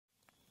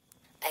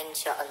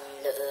chọn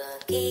lựa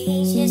kỹ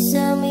chiếc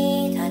sơ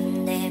mi thật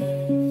đẹp,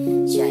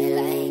 trải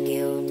lại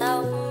kiểu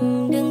tóc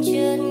đứng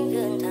chuyên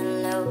gương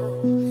thật lâu.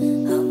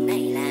 Hôm nay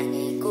là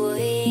ngày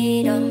cuối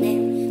đón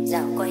em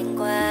dạo quanh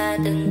qua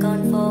từng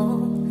con phố,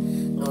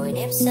 ngồi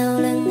nép sau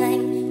lưng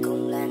anh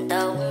cùng làn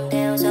tóc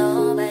theo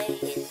gió bay.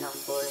 Điện học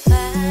vội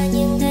vã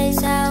nhưng thấy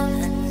sao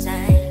thật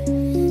dài,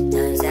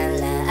 thời gian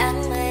là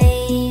áng mây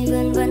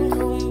vươn vấn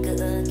khung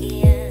cửa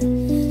kia.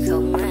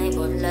 Không ai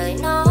một lời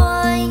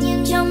nói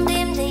nhưng trong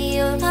tim thì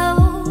yêu thấu.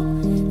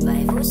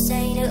 Vài phút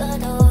giây nữa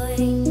thôi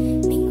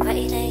mình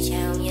vẫy tay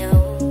chào nhau.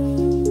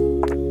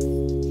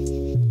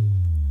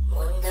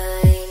 Một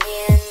thời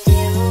niên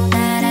thiếu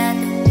ta đã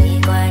từng đi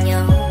qua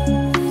nhau,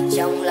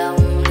 trong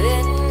lòng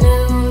luyến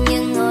lưu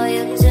những hồi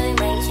ức dưới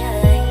mây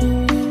trời.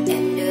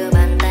 Em đưa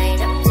bàn tay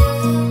nắm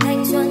giữ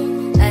thanh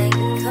xuân, anh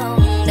không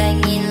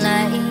đành nhìn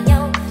lại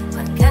nhau.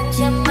 Khoảnh khắc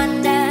chớp mắt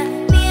đã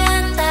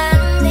biến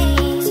tan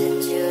đi,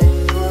 sân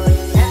trường buồn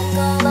đang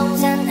có bóng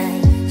dáng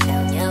này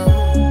chào nhau.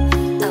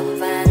 Âm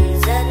vàn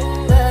rất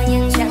mơ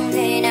nhưng chẳng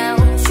thể nào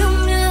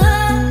chung nữa.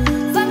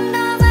 Vẫn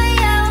đó váy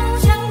áo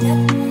trắng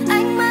thật,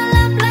 ánh mắt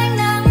lấp lánh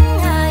nắng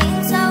hai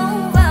sâu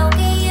vào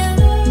ký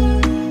ức,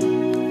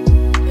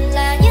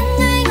 là những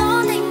ngày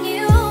ngỏ tình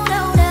yêu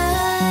đầu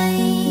đời.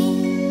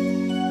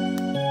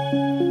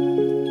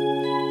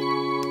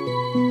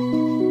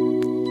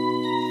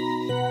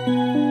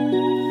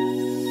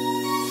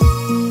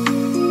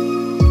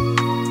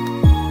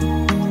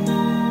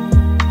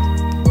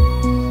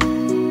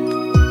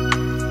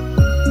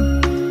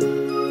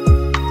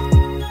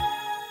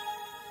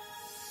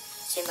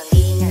 Trên bảng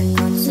ghi ngàn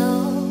con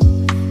số,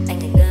 anh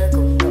ngẩn ngơ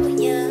cùng nỗi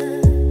nhớ.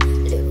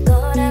 Liệu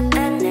có đáp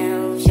án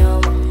nào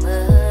cho mộng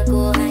mơ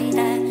của hai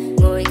ta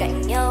ngồi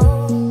cạnh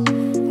nhau,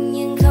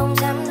 nhưng không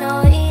dám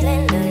nói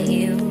lên lời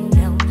yêu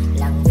đâu.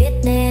 Lặng viết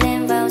tên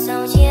em vào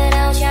sau chia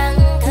đao trắng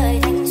thời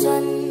thanh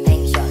xuân.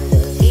 Anh chọn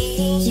lựa ghi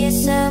chiếc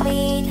sơ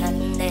mi thật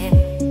đẹp,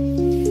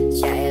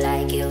 trải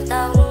lại kiểu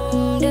tóc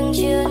đứng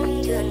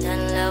chuyên gương thật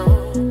lâu.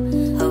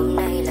 Hôm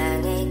nay là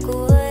ngày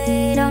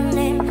cuối đón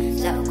em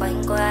dạo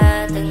quanh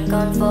qua từng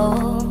con phố,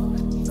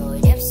 ngồi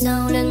nép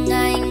sau lưng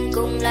anh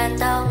cùng làn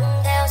tóc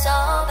theo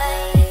gió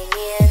bay.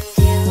 Niên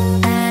thiếu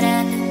ta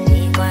đã từng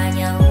đi qua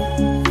nhau,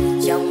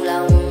 trong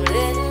lòng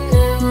luyến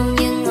lưu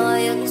những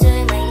hồi ức dưới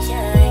mây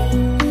trời.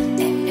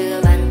 Em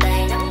đưa bàn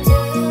tay nắm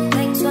giữ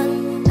thanh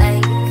xuân,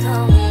 anh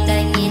không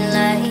đành nhìn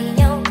lại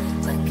nhau.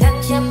 Khoảnh khắc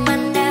chớp mắt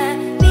đã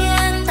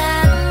biến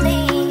tan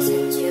đi,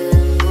 sân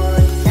trường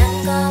buồn đang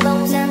có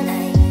bóng dáng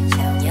này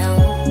chào nhau.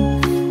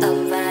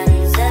 Âm vàn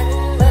rất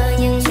mơ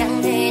nhưng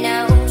chẳng thể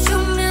nào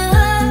chung nữa.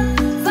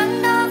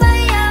 Vẫn đó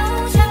váy áo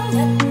trắng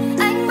thật,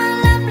 ánh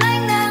mắt lấp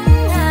lánh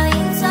nắng hai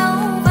sâu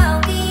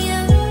vào ký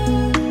ức,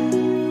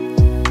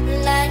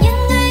 là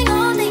những ngày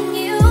ngỏ tình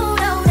yêu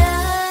đầu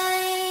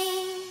đời.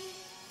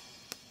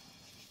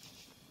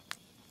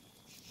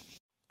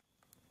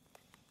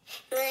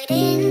 Người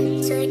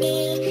đến rồi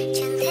đi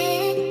chẳng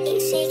thể nghĩ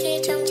suy khi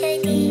trong trái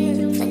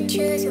tim vẫn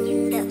chưa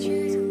rung động.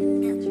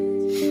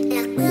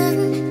 Lạc bước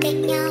cách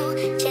nhau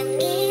chẳng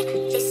nghĩ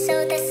về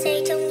sau ta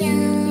sẽ trong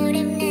nhau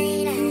đêm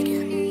nay là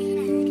được.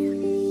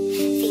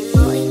 Vì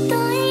mỗi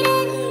tối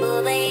đến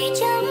bùa vây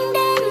trong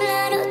đêm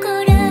là nỗi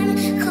cô đơn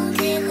không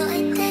thể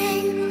gọi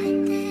tên.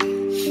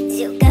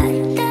 Rượu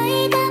cạn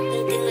tới tấp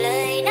từng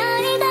lời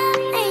nói tấp,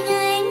 anh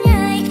ơi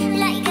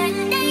lại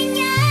gần đây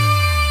nhé.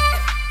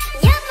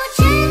 Nhấp một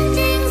chén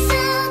tình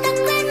xưa ta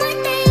quên mối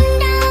tình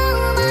đau,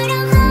 mơ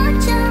đau khó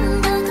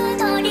trong đầu thôi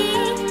bỏ đi.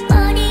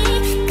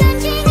 Cần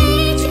chỉ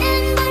nghĩ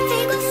chuyện buồn vì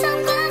cuộc sống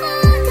quá vô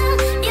thường,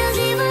 điều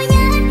gì vui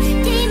nhất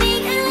thì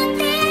mình ưu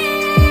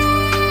tiên.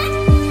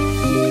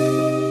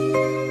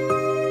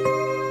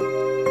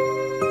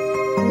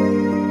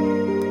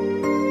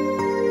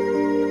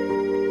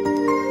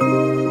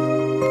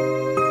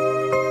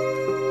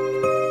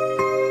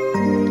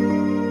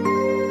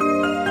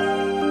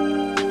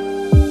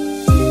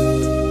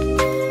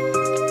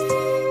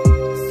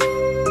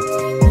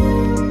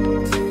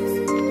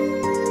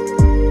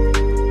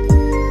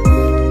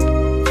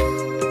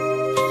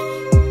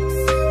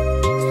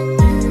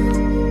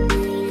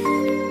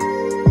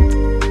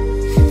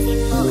 Vì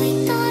mỗi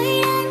tối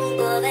đến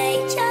bùa vây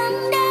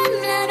trong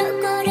đêm là nỗi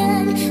cô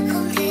đơn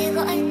không thể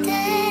gọi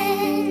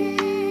tên.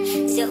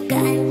 Rượu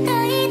cạn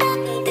tới tấp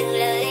từng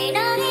lời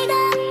nói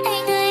tấp,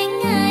 anh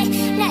ơi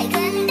lại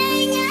gần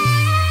đây nhé.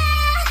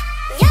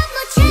 Nhấp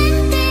một chén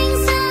tình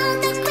xưa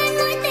ta quên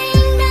mối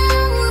tình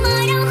đau, mơ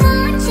đau khó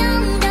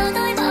trong đầu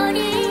thôi bỏ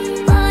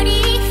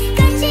đi.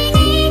 Cần chỉ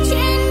nghĩ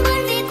chuyện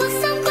buồn vì cuộc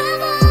sống quá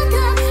vô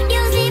thường,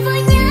 điều gì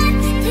vui nhất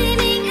thì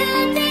mình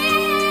ưu tiên.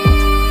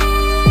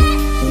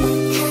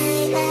 Một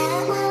hai ba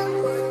một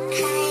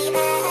hai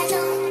ba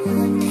rồi,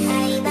 một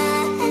hai ba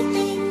hết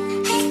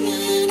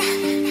đi nào.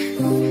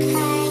 Một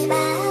hai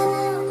ba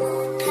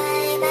một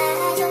hai ba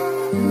rồi,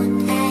 một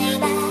hai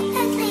ba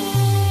hết đi.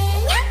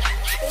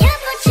 Nhấp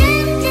một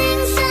chén tình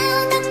xưa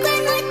ta quên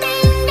mối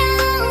tình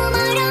đau,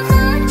 mơ đau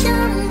khó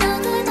trong đầu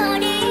thôi bỏ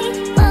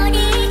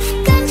đi.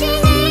 Cần chỉ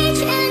nghĩ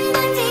chuyện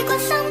buồn vì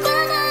cuộc sống quá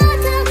vô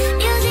thường,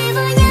 điều gì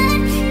vui nhất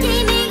thì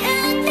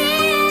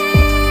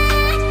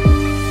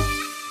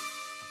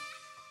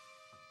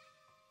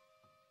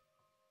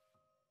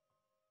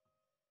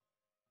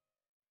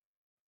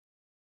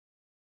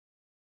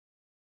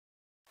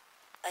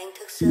Anh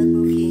thức giấc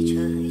khi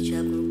trời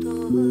chập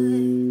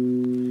tối,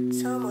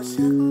 sau một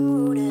giấc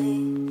ngủ đầy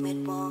mệt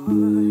mỏi.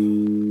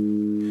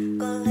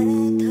 Có lẽ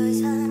thời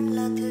gian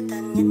là thứ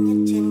tàn nhẫn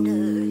nhất trên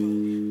đời.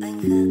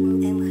 Anh khác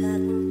em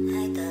khác,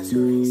 hai ta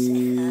rồi sẽ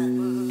khác.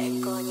 Em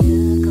có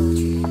nhớ câu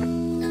chuyện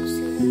năm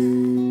xưa,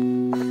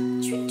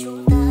 chuyện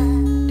chúng ta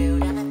đều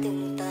đã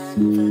từng tan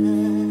vỡ.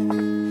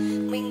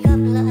 Mình gặp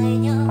lại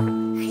nhau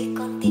khi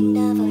con tim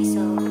đã vơi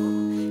sầu,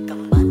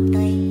 cầm bàn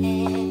tay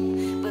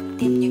em bước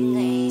tiếp những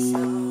ngày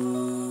sau.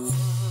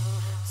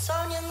 Sau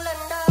những lần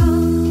đau,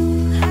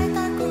 hai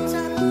ta cùng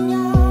dặn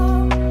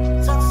nhau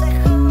rằng sẽ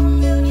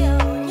không yêu nhiều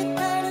như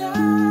thế nữa.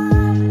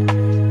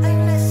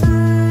 Anh lại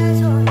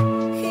sai rồi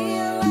khi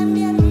yêu em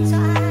điên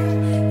dại,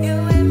 yêu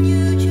em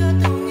như chưa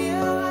từng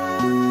yêu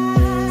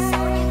ai.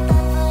 Sau những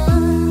tan vỡ,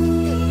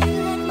 từng như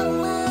hết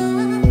mộng mơ,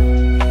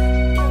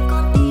 tiếng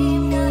con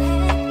tim đã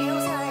hết yêu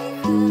dài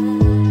khờ.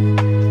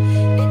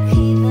 Đến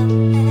khi gặp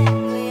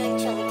em, người anh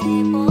chẳng thể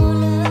bỏ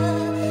lỡ,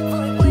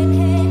 vội quên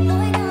hết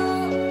nỗi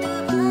đau từ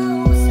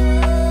bao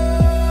giờ.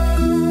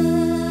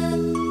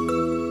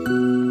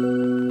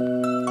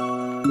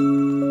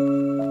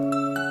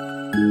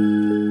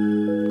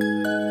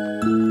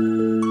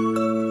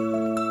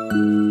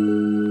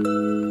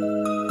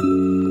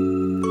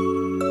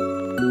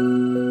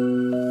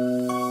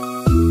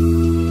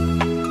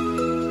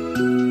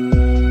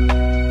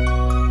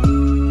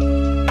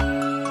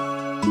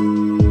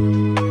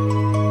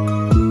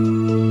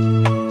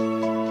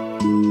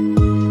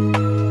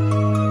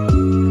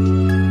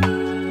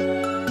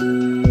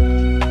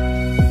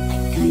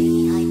 Anh thấy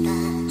hai ta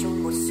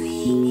chung một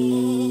suy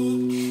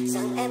nghĩ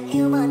rằng em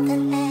yêu bản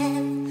thân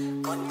em,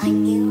 còn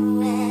anh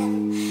yêu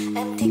em.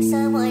 Em thích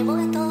ra ngoài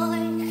mỗi tối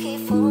khi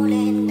phố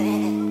lên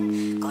đèn,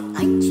 còn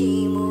anh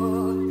chỉ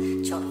muốn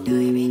trọn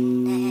đời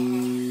bên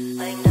em.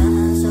 Anh đã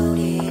giấu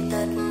đi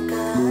tất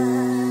cả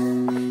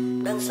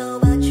đằng sau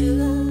ba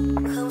chữ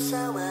không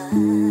sao mà.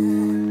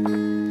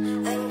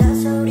 Anh đã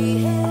giấu đi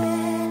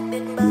hết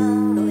biết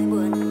bao nỗi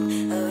buồn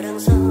ở đằng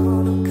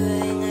sau nụ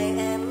cười ngày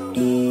em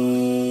đi.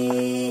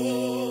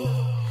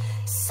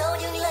 Sau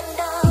những lần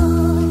đau,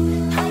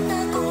 hai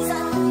ta cùng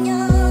dặn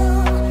nhau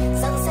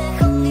rằng sẽ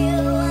không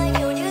yêu ai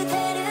nhiều như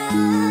thế nữa.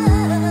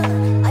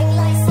 Anh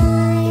lại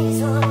sai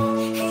rồi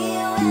khi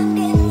yêu em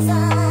điên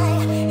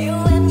dại, yêu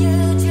em như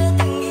chưa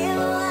từng yêu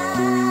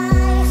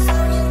ai.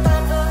 Sau những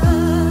tan vỡ,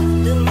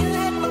 từng như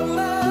hết mộng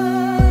mơ,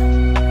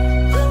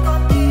 thương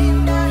con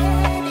tim đã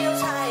hết yêu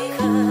dài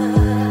khờ.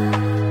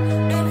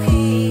 Đến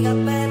khi gặp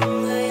em,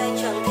 người anh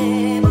chẳng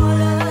thể bỏ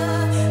lỡ,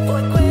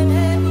 vội quên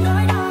hết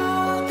nỗi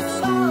đau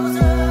từ bao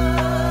giờ.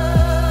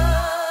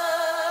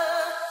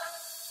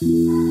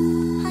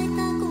 Hai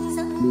ta cùng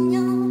dặn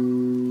nhau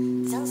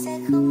rằng sẽ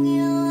không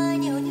yêu ai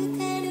nhiều như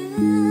thế nữa.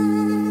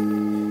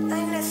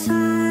 Anh lại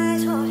sai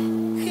rồi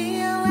khi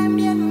yêu em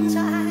điên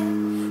dại,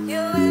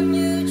 yêu em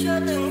như chưa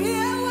từng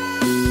yêu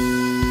ai.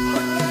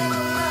 Một ngày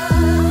mộng mơ,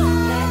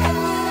 ngày em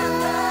như đang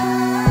thơ,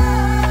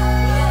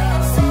 ngày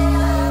em sẽ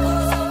là cô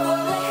dâu của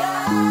người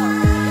khác.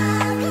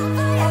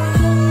 Em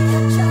luôn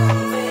thật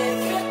chẳng về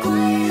phía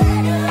quay lại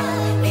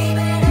đường, đi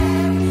bên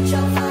em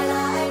chẳng phải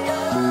là anh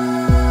đâu.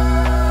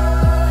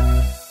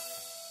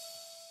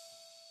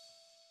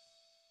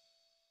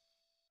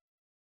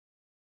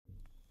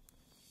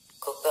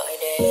 Cuộc gọi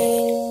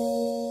đến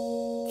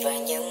và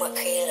như mọi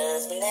khi là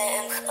nghe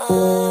em khóc.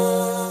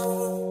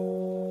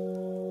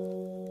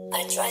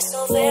 I try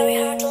so very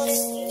hard to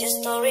listen your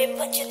story,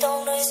 but you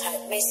don't know it's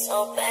hurt me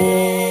so bad.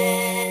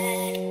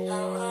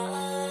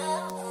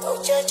 Bầu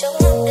trời trong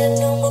nắng đêm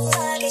nung bốc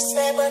ra khi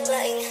xe bớt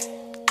lạnh,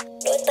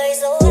 đôi tay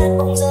dấu hết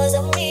bóng giờ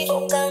giống đi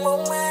bỗng càng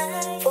mong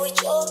manh vui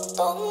trốn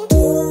tổn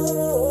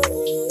thương.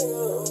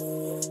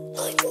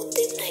 Hỏi cuộc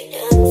tim này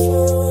đang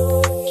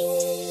vui,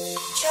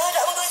 chờ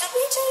đợi một người giúp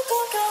mình chẳng có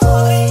cơ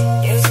hội.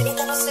 Điều gì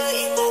ta nói xưa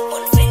im lặng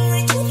buồn phiền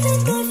người chút đến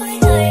đôi vai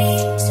này.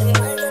 Giờ ngày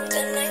mai vẫn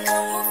cần anh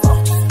không một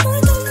vòng tròn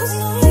với tôi không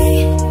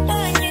lối. Đó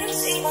là những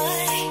gì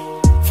mới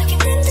phải kiếm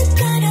đến tất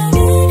cả đau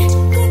đớn.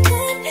 Cứ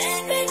thế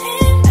đến bên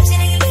em, làm gì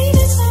anh lấy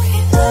đến sau khi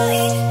tới,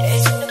 để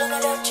chúng ta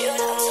bao đau chịu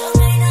đựng giờ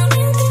ngày nào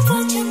nếu tình vỡ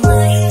chân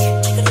mây.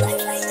 Chỉ cần anh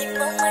phải nhìn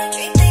bóng mây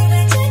truy tình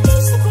về trái tim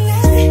sao không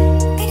ngại.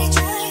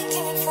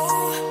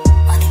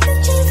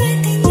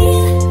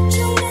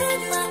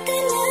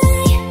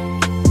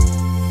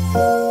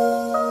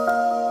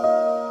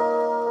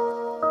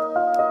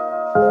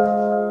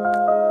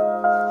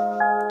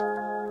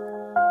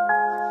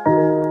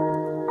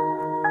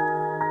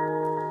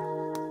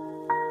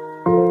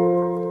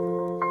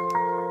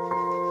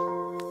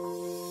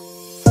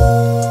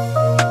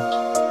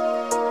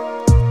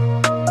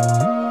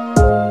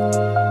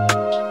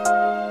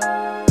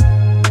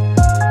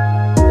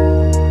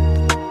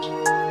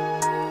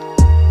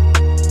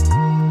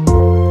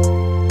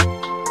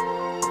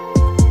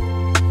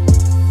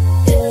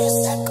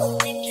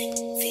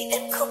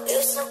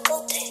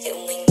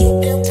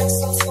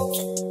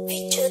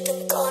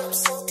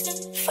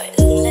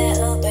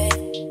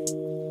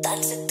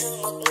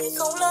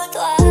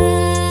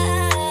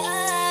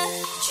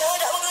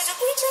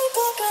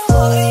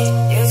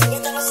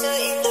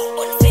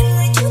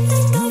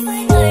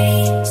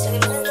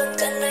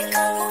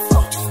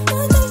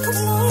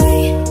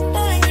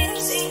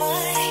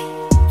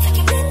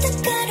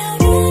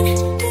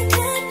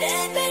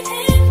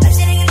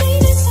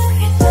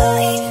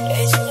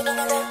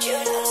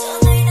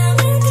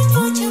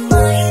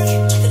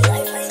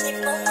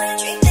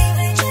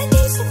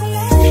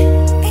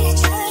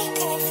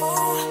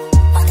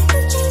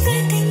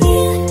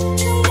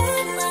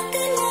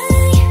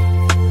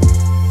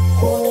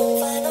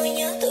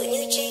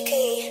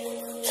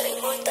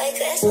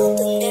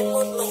 buồn đêm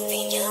một mình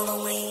vì nhớ một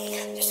mình.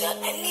 Rồi giờ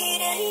em nghĩ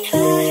đến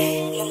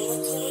hai nằm mơ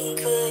cũng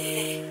cười.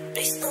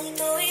 Please don't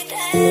do it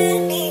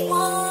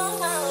anymore.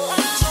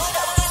 Chúa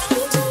đã ơi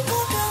tôi chẳng có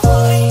cơ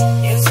hội.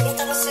 Điều gì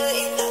ta có sự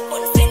im lặng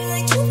buồn phiền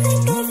người chúc hết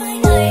đôi vai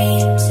này.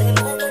 Giờ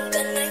mà không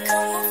cần anh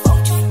không một vòng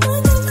tròn cuối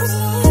cùng không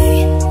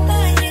nói.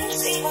 Bởi những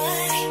gì mà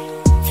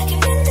phải kìm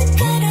nén tất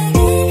cả đã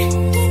đến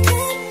tôi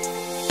thích.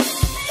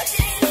 Bác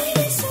sĩ nói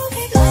đến sau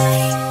khi gọi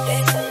để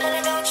phần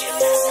là đau chịu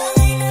đã xa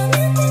ngày nào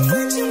biết em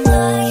vẫn chưa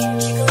nói.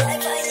 Chỉ có lại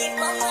phải nhìn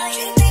mong mỏi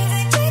chuyện tình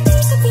về trái tim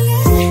sắp nhớ.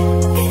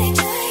 Cái này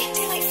trái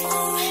tim hạnh phúc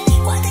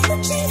qua tay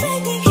bức tranh về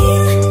tình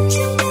yêu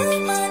trong đôi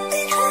bàn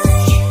tay hai.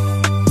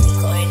 Đừng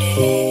gọi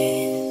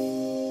đến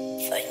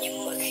phải như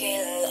mỗi khi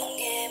lòng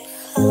em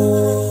khóc.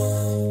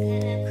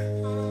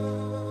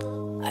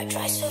 I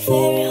try so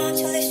very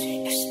hard to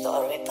listen your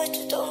story, but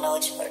you don't know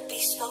it's hurt me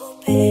so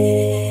bad.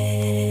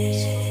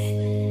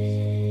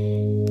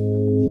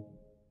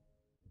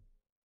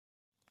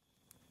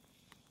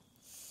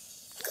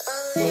 Có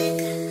lẽ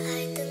cả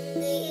hai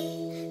từng nghĩ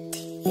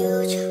tình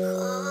yêu chẳng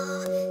khó,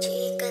 chỉ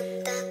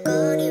cần ta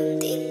có niềm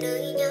tin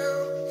nơi nhau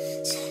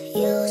sẽ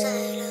yêu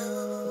dài lâu.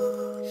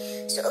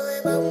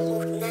 Rồi bỗng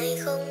một ngày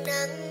không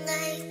nắng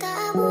ngày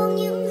ta buông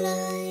những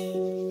lời,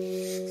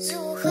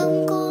 dù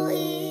không cố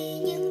ý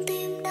nhưng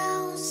tim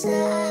đau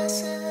xa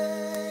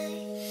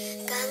rời.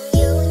 Càng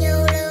yêu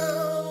nhau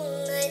lâu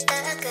người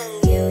ta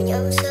càng yêu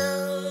nhau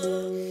sâu,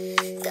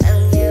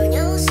 càng yêu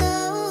nhau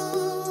sâu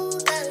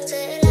càng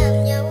dễ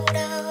làm nhau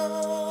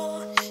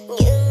đau.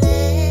 Nhưng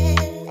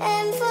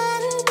em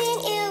vẫn tin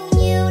yêu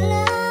nhiều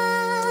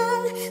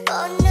lắm,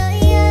 còn nơi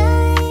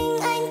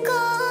anh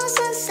có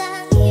sẵn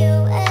sàng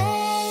hiểu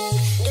em.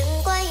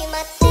 Đừng quay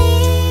mặt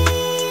đi,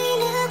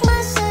 nước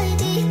mắt rơi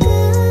thì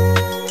cứ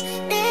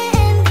để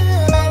em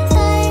đưa bàn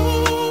tay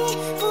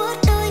vuốt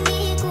đôi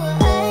mi của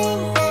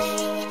anh này.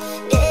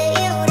 Để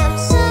yêu đậm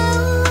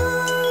sâu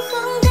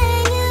không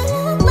thể như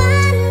lúc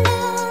ban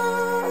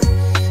đầu,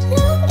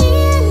 lúc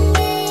yên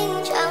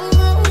bình chẳng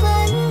vương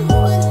vấn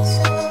muôn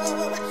sầu.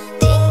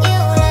 Tình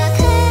yêu là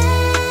thế,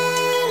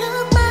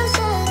 lúc bao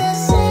giờ ta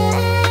sẽ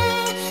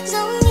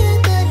giống như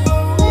cơn mù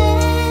mê,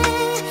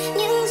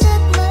 những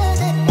giấc mơ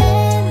thật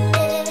êm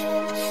đềm.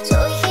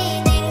 Rồi khi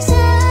tỉnh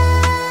giấc,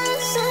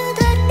 sự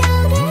thật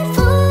đau đến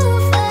phũ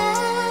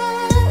phàng.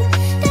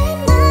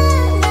 Đến ngỡ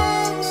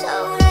ngàng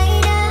sau này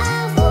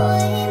đã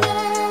vội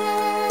vàng.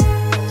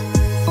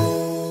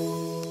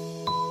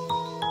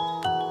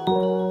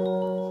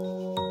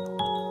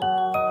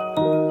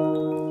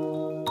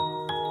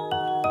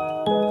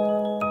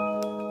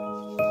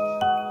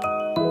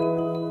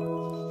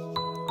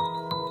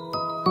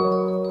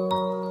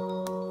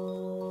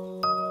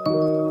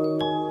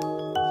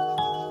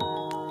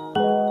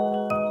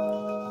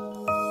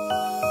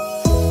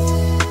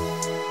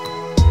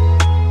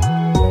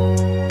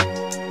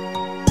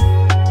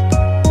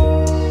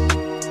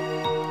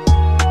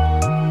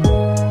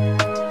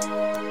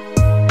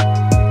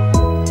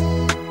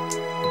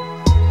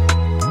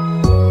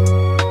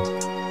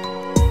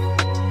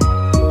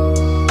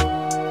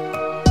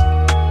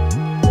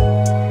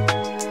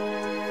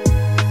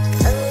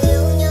 Càng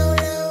yêu nhau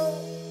lâu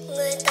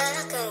người ta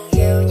càng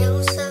yêu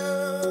nhau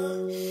sâu,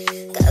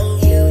 càng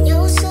yêu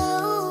nhau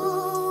sâu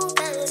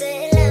càng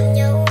dễ làm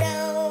nhau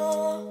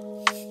đau.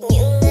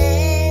 Nhưng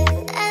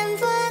em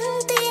vẫn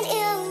tin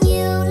yêu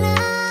nhiều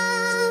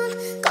lắm,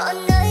 còn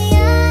nơi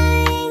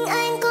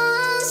anh có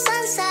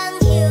sẵn sàng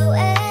hiểu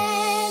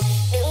em.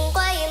 Đừng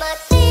quay mặt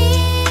đi,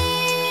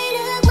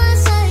 nước mắt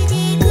rơi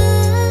thì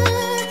cứ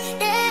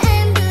để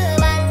em đưa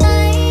bàn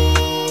tay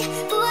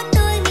vuốt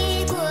đôi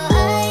mi của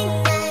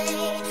anh này.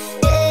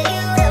 Để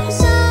yêu đậm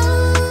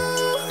sâu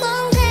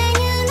không thể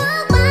như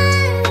lúc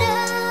ban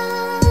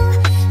đầu,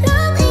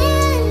 lúc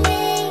yên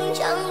bình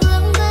chẳng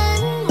vương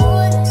vấn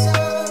muôn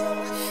sầu.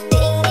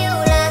 Tình yêu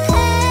là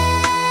thế,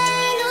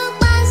 lúc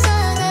bao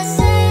giờ ta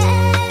sẽ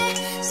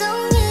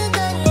giống như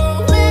cơn mù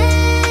mê,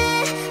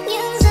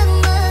 những giấc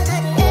mơ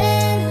thật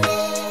êm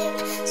đềm.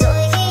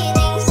 Rồi khi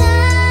tỉnh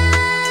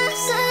giấc,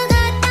 sự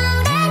thật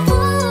đau đến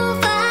phũ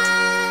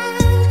phàng.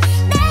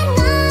 Đến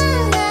ngỡ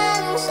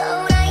ngàng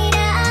sau này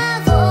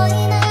đã vội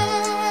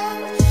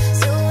vàng.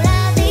 Dù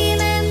là tim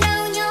em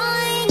đau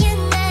nhói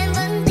nhưng em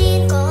vẫn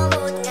tin có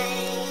một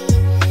ngày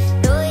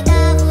đôi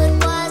ta vượt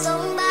qua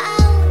giông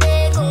bão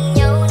để cùng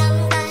nhau nắm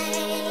tay.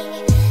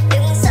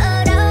 Đừng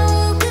sợ đâu,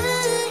 cứ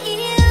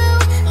yêu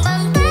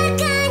bằng tất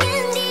cả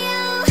những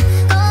điều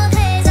có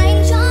thể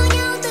dành cho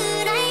nhau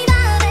từ nay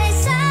và về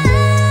sau.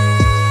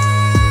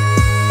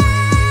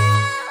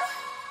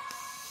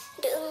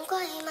 Đừng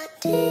quay mặt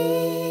đi,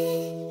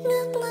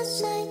 nước mắt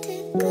rơi thì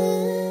cứ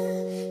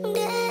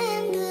để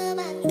em đưa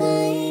bàn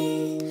tay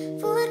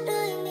vuốt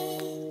đôi mi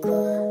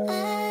của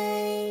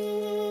anh.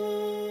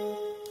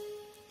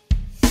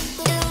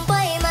 Đừng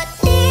quay mặt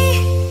đi,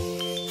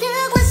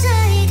 nước mắt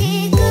rơi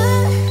thì cứ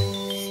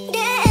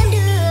để em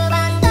đưa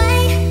bàn tay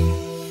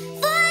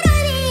vuốt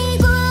đôi mi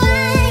của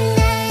anh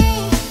này.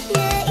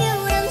 Để yêu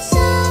đậm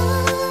sâu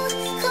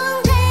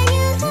không thể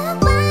như lúc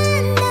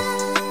ban đầu,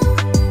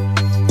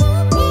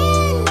 lúc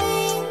yên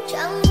bình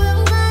chẳng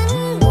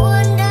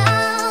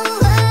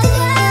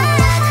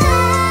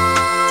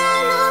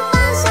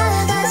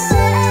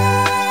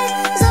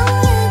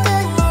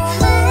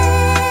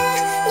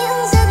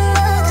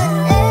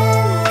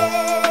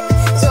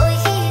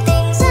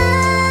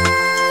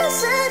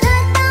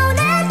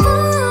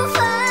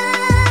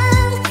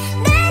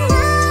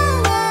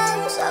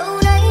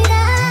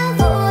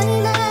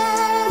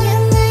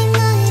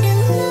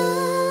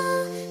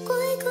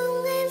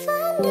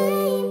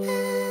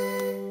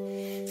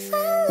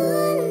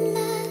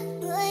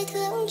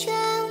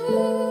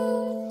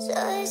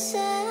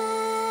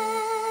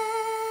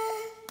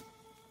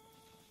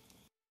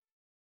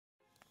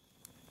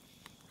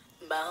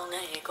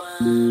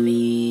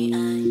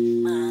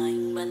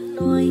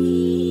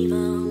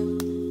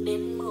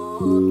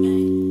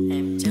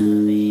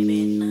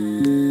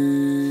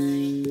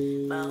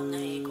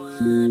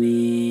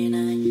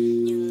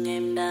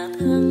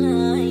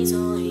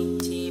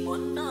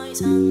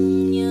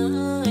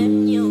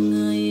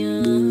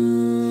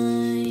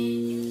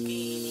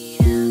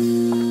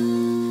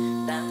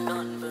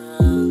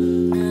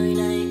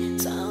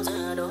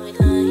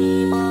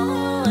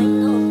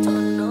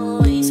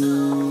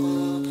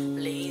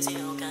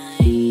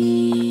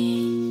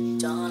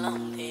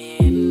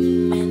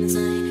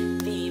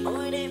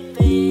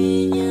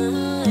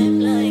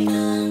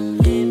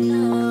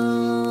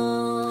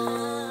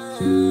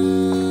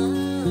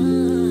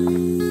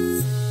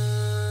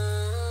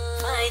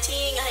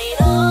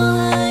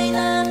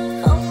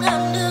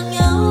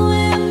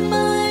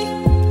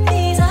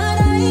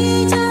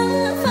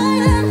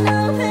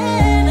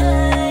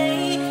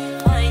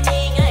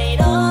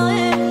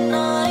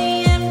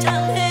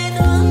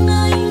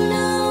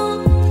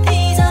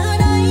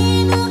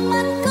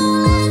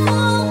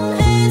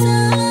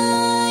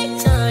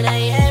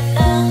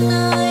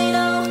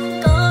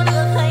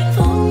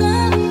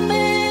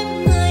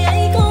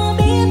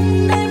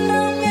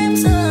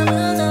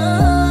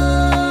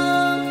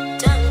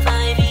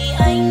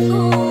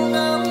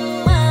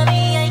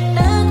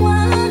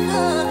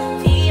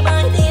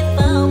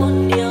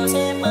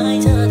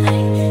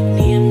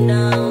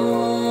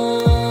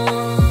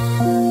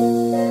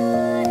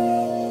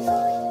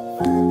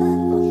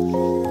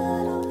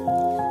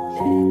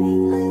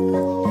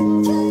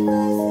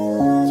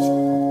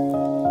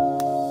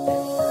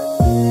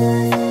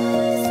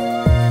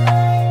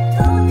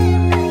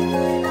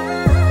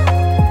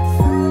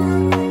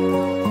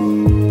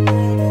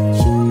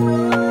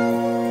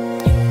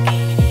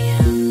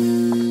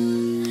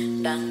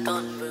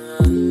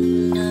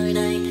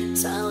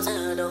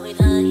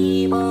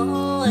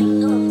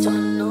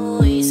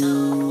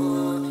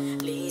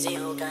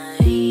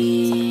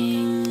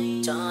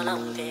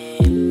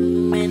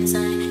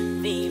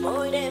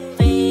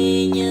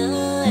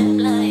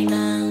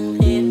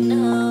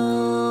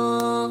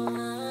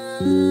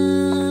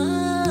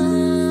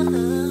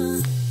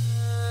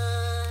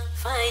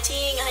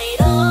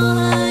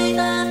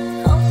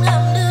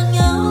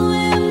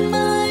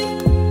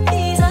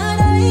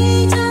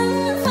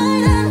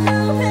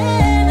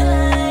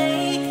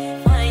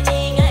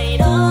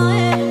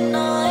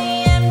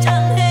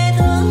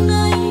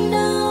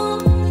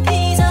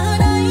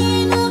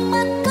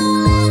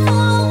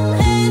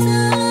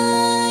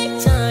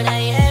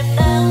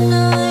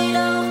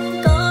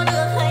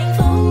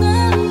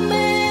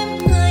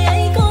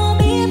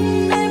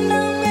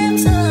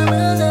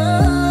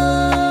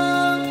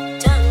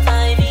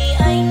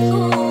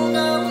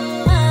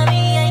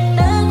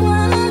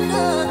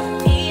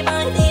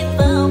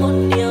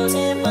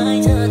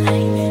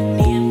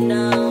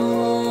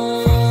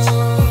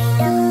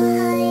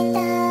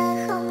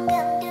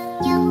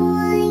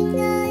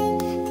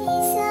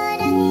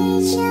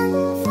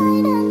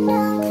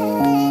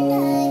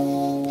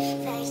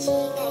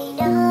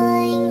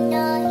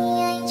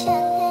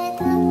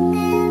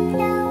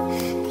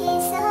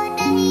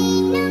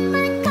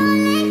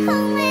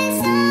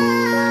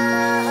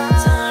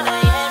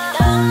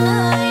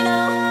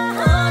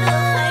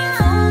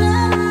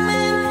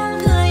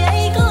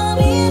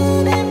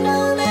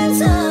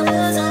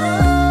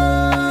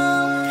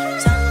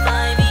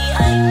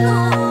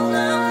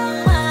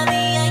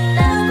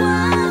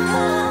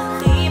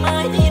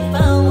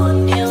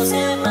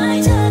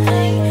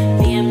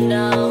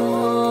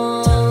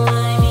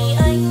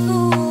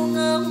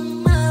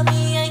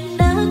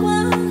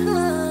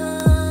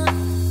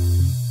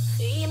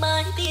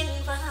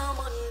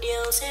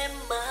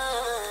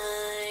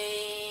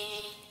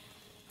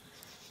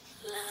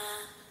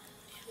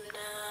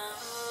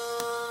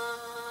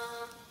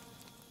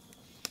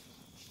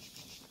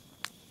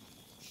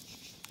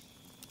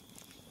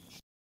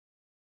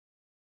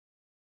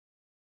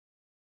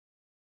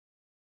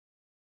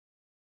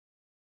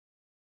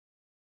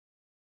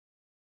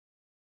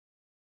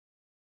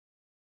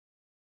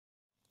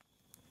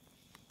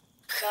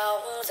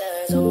Không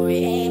giờ rồi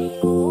em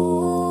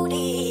ngủ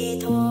đi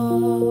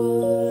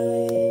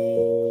thôi,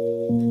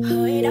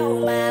 hơi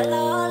đau mà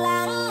lo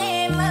lắng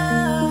em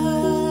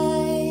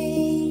ơi.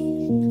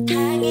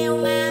 Thà nghèo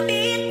mà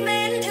biết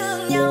mến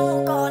thương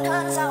nhau còn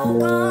hơn giàu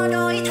có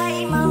đổi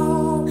thay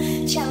màu.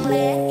 Chẳng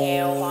lẽ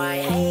nghèo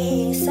hoài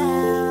hay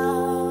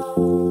sao?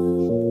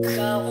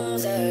 Không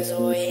giờ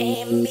rồi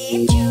em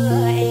biết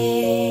chưa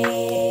em,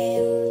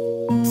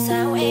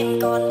 sao em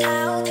còn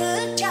thao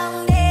thức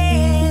trong đêm.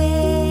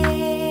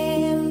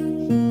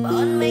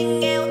 Bọn mình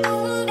nghèo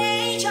túng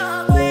để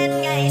cho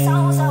quên ngày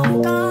sau giàu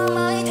có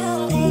mới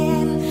thương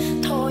thêm.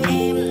 Thôi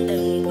em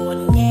đừng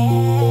buồn nhé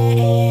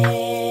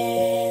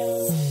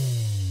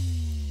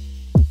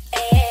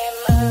em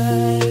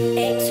ơi,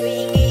 em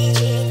suy nghĩ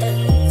chỉ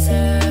từng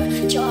giờ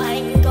cho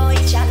anh coi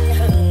chăn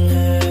hừng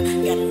hờ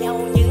gần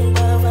nhau nhưng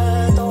bơ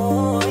vơ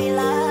tối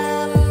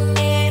lắm.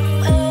 Em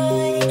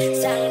ơi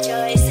rằng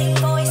trời sinh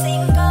vội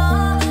sinh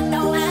có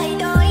đâu ai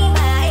đói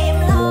mà em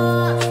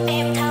lo,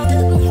 em thao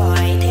thức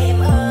hoài thêm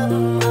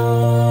ấm âu.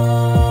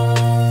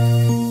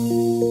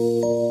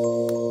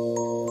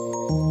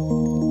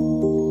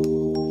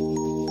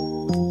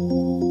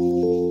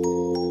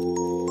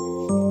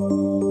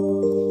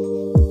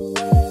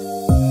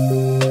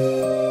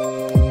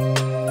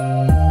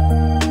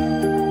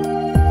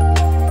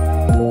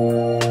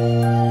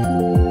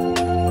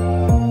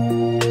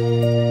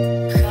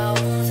 Không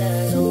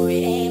giờ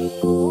rồi em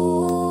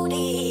ngủ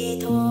đi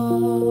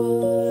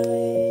thôi,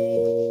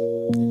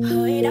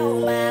 hơi đau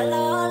mà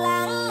lo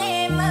lắng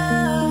em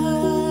ơi.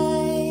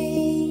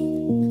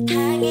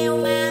 Thà nghèo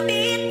mà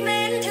biết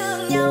mến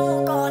thương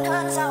nhau còn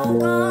hơn giàu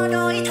có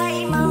đổi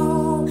thay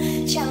màu.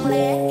 Chẳng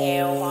lẽ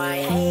nghèo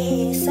hoài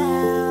hay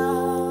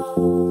sao?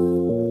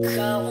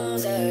 Không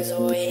giờ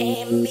rồi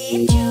em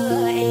biết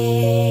chưa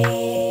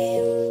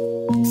em,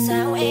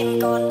 sao em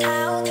còn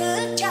thao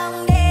thức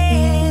trong đêm.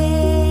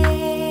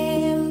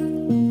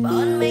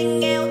 Bọn mình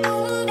nghèo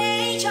túng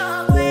để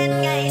cho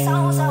quên ngày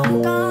sau giàu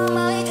có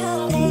mới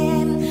thương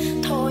thêm.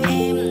 Thôi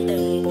em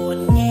đừng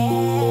buồn nhé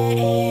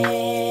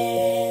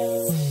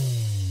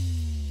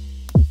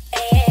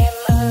em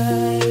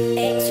ơi,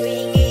 em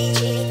suy nghĩ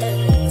chỉ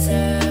từng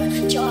giờ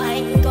cho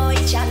anh coi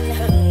chăn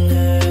hừng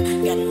hờ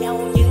gần nhau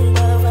nhưng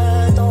bơ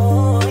vơ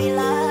tối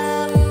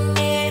lắm.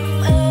 Em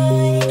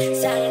ơi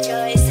rằng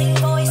trời sinh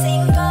vội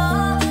sinh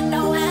có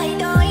đâu ai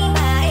đói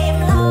mà em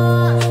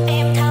lo,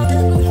 em thao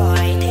thức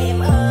hoài thêm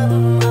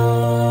ấm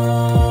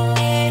âu.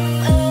 Em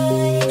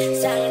ơi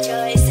rằng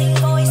trời sinh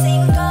vội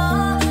sinh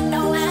có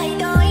đâu ai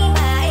đói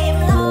mà em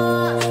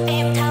lo,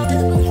 em thao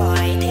thức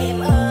hoài thêm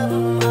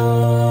ấm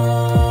âu.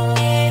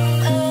 Em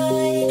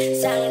ơi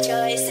rằng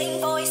trời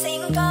sinh vội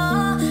sinh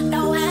có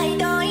đâu ai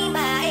đói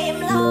mà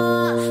em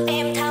lo,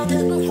 em thao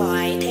thức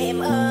hoài thêm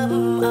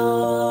ấm âu.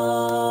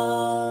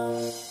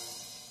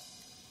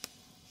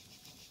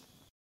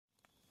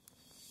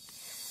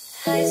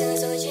 2 giờ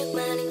rồi chiếc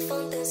màn hình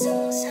phone tự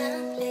dưng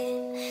sáng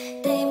lên,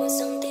 thấy một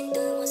dòng tin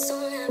từ một số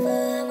là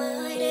vừa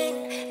mới đến.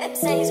 Em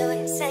say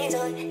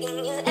rồi,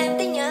 hình như em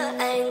thích nhớ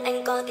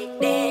anh có thể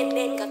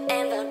đến gặp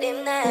em vào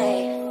đêm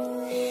nay.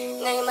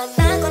 Ngày mà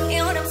ta còn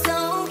yêu đậm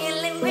sâu, ghi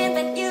lên nguyên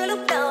vẹn như lúc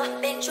đầu.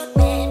 Bên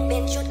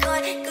chút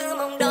khói, cứ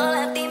mong đó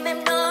là tim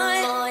em nói.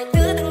 Mọi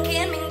thứ từng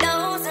khiến mình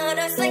đau, giờ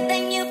đời xoay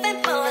tay như phép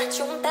màu.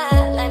 Chúng ta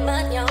lại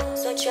mất nhau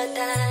rồi trở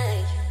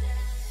thành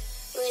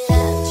người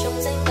lạ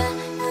trong danh bạ,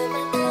 người mà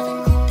ta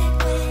vẫn không thể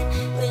quên.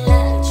 Người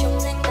lạ trong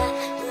danh bạ,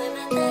 người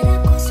mà ta đã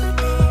có suốt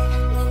đêm.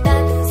 Người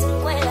ta tự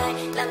dưng quay lại,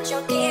 làm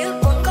cho ký ức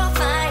vốn có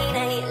phai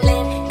này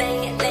lên, đây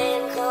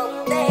lên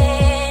không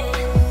tên.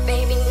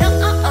 Baby no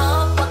oh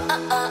oh oh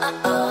oh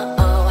oh oh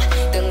oh.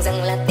 Tưởng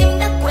rằng là tim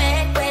đã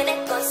quên em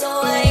còn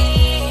rồi.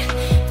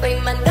 Vậy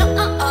mà no oh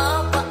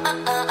oh oh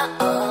oh oh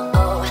oh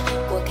oh.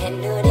 Cuộc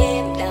hẹn nửa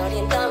đêm đào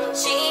điên tâm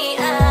trí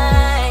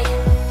ai.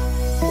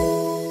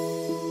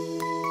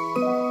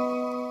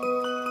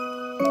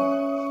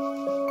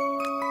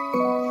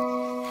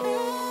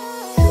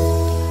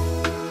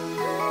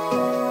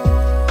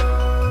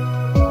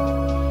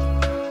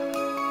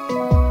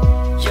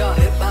 Giờ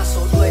hết ba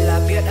số đuôi là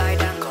biết ai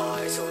đang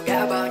gọi, dù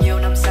đã bao nhiêu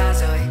năm xa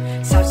rời.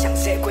 Sao chẳng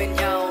dễ quên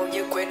nhau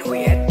như quên hủy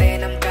hết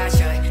tên năm ca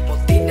trời. Một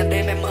tin nhắn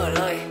đêm em mở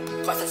lời,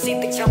 gọi thật xin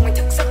tình trong anh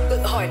thức giấc tự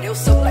hỏi nếu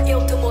sống là yêu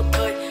thương một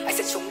thời, anh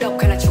sẽ trúng độc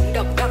hay là trúng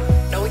độc đắc.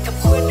 Đâu anh thầm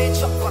khuyên nên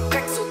chọn khoảng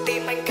cách, dù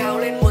tim anh cao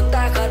lên muốn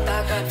ta gần.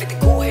 Về tình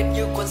cũ hệt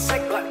như cuốn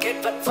sách đoạn kết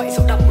vẫn vậy,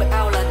 dẫu đọc lại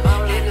bao lần.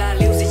 Nên là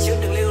lưu gì chứ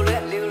đừng lưu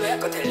luyện,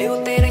 có thể lưu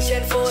tên anh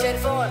trên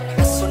phone.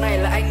 Đặt số này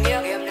là anh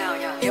Nhạc,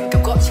 em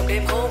cầm gọi trong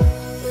đêm hôm.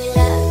 Người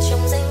lạ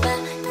trong danh bạ,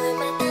 người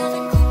mà ta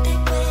vẫn không thể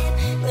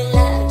quên. Người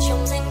lạ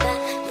trong danh bạ,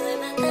 người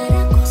mà ta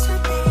đã có suốt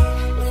đêm.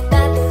 Người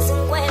ta tự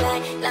dưng quay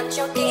lại, làm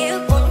cho ký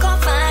ức vốn có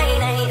phai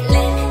này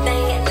lên,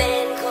 đây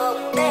lên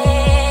không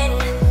tên.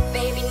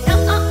 Baby no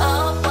oh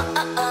oh oh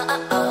oh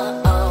oh oh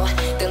oh.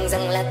 Tưởng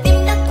rằng là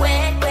tim đã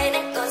quên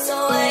em còn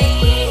rồi.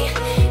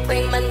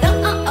 Vậy mà no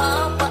oh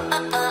oh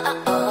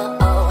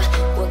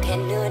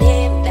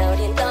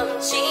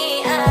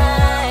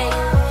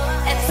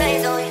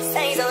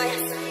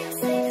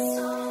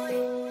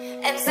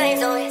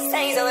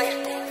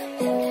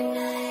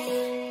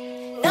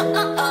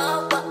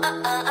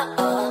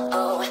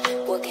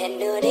Cuộc hẹn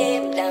nửa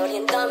đêm đào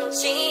điên tâm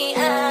trí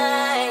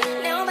ai.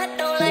 Nếu bắt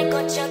đầu lại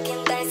còn cho kiên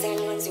tay sẽ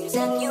luôn dịu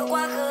dàng như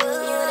quá khứ.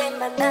 Như đêm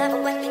mà ta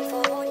vòng quanh thành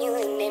phố, như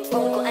hình nền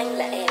phong của anh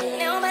là em.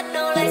 Nếu bắt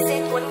đầu lại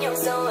sẽ cuốn nhau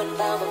sâu ẩn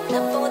vào vòng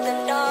lặp vô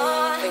tận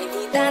đó. Vậy thì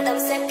ta tạm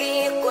xem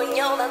ký ức của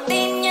nhau bằng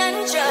tin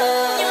nhắn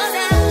chờ. Nhớ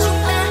ra chúng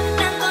ta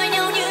đang coi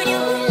nhau như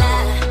những người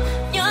lạ.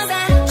 Nhớ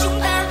ra chúng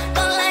ta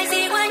còn lại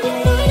gì qua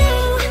những nỗi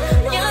đau.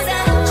 Nhớ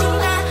ra chúng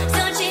ta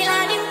giờ chỉ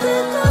là những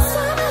thứ có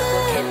xóa bờ.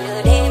 Cuộc hẹn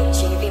nửa đêm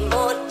chỉ vì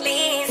một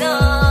lý do.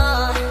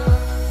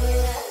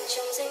 Người bạn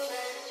trong danh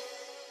bạ.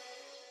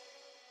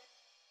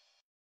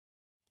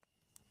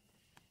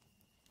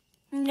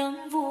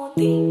 Nắng vô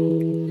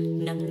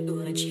tình, nắng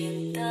đùa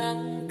trên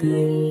tán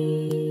cây.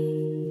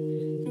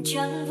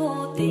 Trăng vô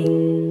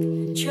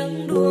tình,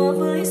 trăng đùa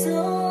với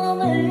gió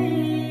mây.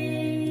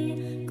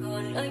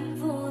 Còn anh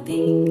vô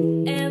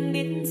tình, em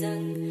biết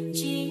rằng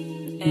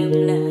chính em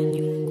là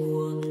những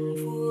cuộc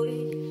vui.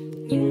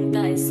 Nhưng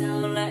tại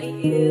sao lại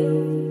yêu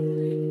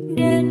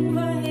đến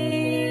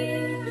vậy?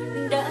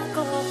 Đã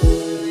có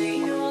người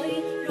nói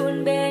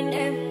luôn bên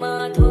em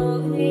mà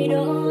thôi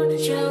đó.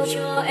 Trao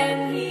cho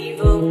em hy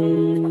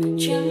vọng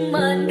chẳng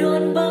màn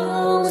đón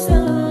bao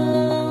giờ.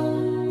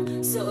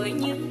 Rồi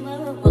những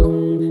mơ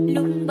mộng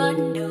lúc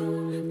ban đầu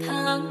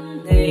tháng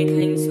ngày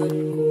thanh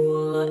xuân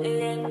của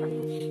em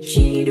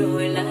chỉ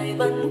đổi lại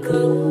bắn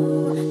câu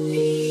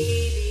ly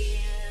biệt.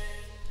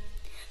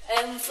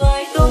 Em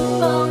phải tốn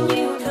bao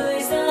nhiêu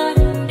thời gian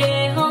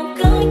để học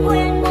cách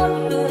quên một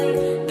người.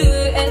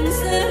 Từ em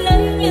giữ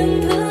lấy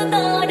những thứ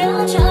ta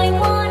đã trải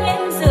qua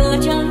đến giờ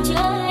chẳng trách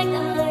ai.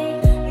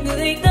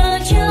 Người ta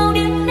trao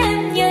đến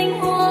em nhanh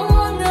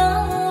quá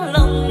ngỡ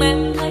lòng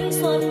em thấy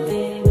xuân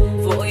về.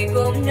 Vội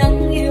gom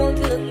nắng yêu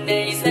thương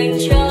này dành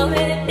cho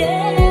hết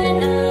đến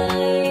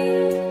ai.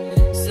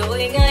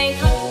 Rồi ngày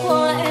tháng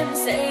qua em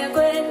sẽ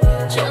quên,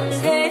 chẳng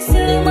thể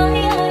giữ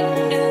mãi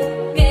anh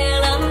được. Kẻ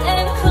làm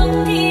em khóc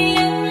thì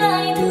em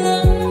lại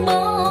thương,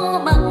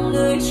 bỏ mặc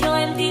người cho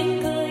em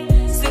tiếng cười.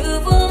 Sự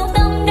vô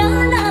tâm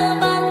đã là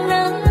bản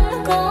năng,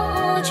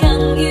 có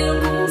chẳng yêu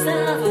cũng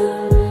ra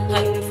vờ.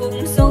 Hạnh phúc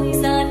dối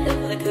gian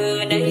ở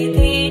thừa này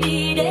thì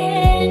đi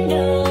đến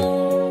đâu,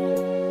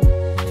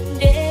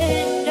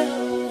 đến đâu.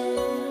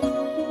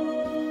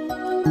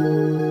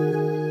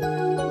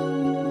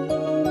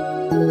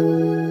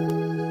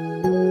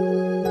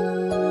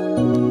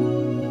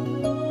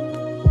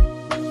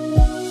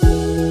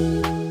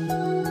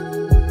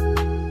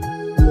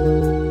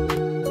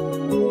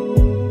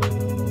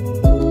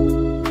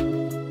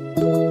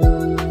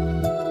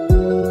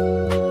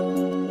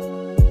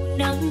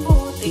 Nắng vô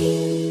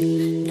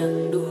tình,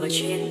 nắng đùa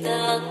trên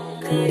tán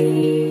cây.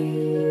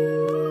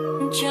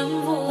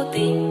 Trăng vô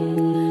tình,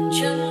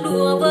 trăng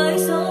đùa với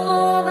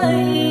gió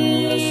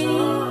mây.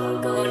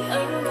 Còn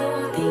anh vô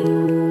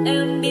tình,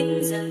 em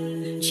biết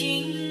rằng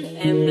chính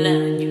em là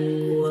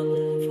những cuộc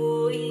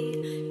vui.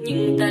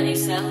 Nhưng tại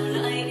sao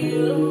lại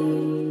yêu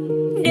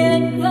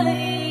đến vậy?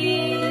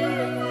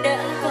 Đã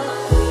có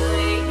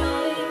người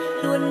nói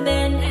luôn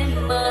bên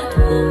em mà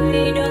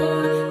thôi đó.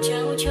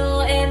 Trao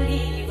cho em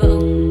hy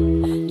vọng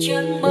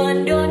chẳng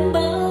màn đón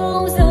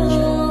bao giờ.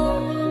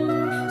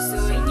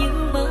 Rồi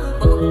những mơ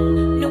mộng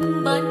lúc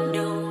ban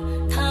đầu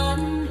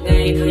tháng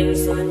ngày thanh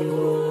xuân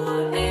của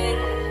em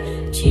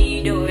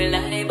chỉ đổi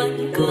lại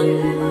bắn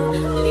cơn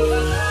ly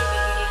biệt.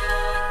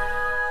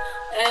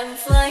 Em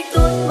phải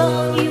tốn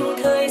bao nhiêu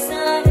thời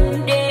gian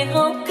để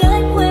học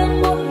cách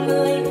quên một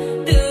người.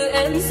 Từ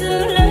em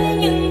giữ lấy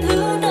những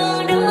thứ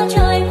ta đã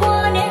trải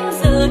qua đến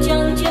giờ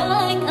chẳng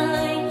trách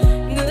ai.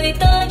 Người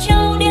ta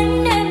trao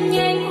đến em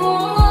nhanh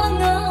quá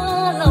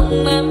ngỡ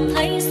lòng em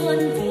thấy xuân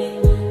về.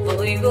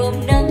 Vội gom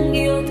nắng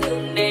yêu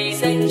thương này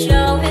dành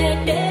trao hết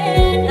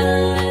đến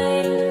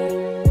ai.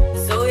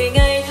 Rồi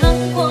ngày tháng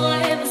qua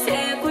em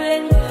sẽ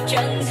quên,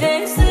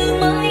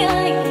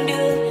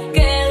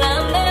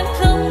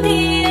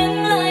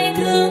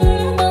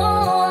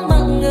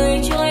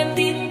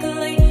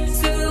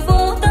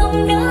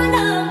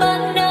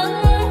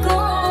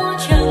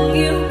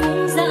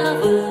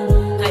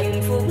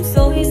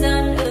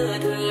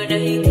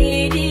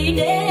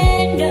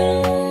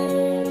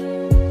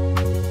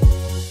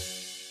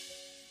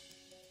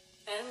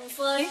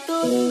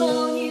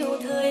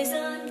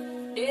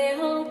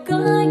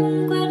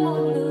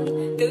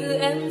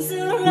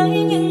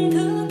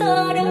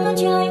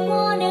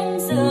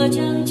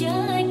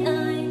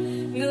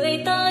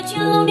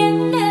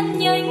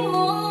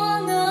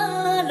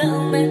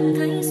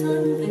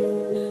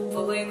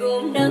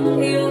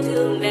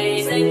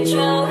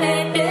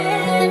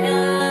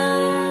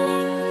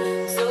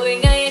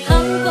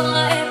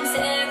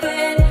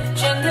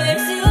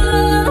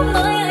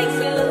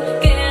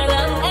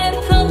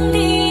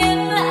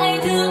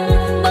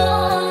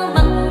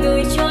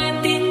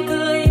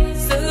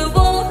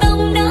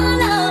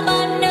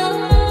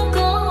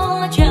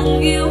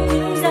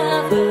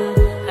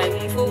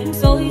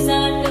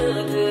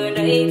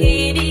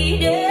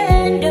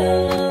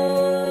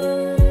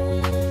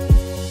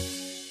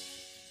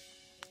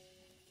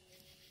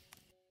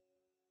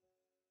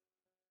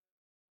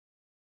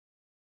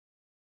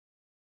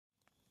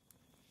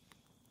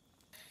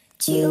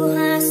 chiều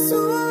hạ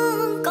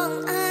xuống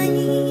còn ai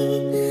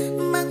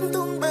mang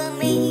tung bờ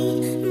mi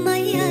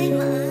mấy ai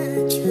mà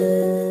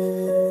chờ,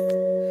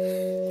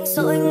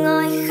 rồi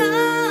ngồi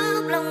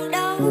khóc lòng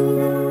đau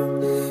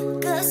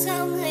cớ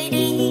sao người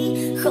đi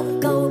không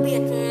câu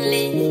biệt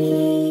ly.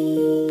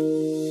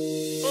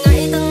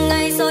 Ngày từng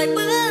ngày rồi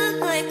bước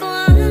người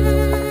qua,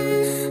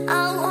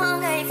 áo hoa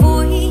ngày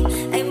vui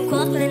em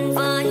khoác lên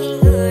vai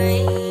người,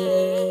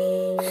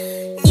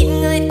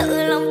 nhìn người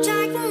tự lòng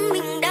trách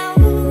mình đau,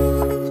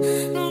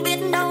 biết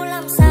đâu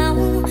làm sao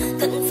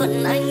thân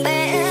phận anh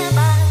bé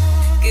bàng.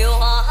 Kiều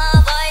hoa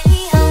váy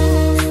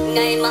hồng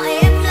ngày mai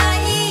em lấy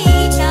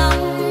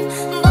chồng,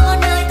 bỏ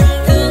nơi từng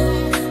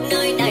thương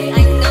nơi này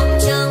anh ngóng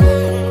trông,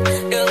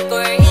 đường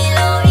quê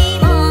lối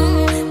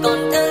mong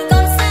còn thương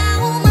con sao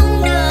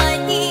mong đời,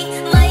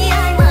 mấy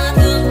ai mà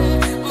thương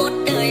một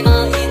đời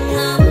mà yên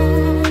ấm,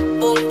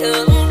 buồn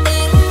thương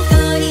tiếng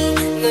cười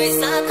người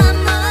xa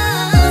thăm mơ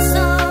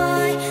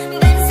rồi,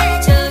 bên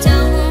xe chờ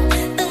chồng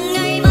từng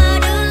ngày mà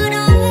đưa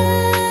đón,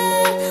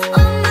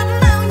 ôm ấp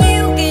bao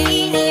nhiêu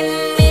kỷ niệm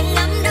miền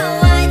ngắm đâu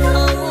ai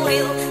thấu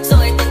hiểu,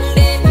 rồi từng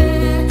đêm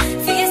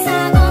phía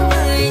xa có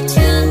người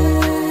chờ.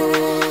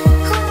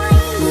 Hỏi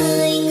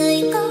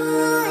người có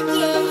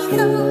về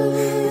không,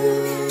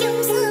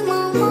 trong xưa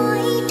mòn mỏi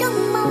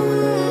trong mong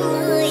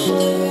người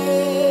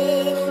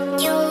về,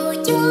 dù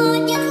cho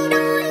những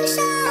đôi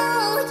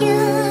sao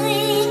dời,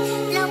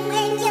 lòng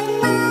em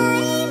vẫn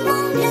mãi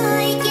mong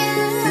đợi chờ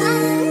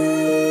anh.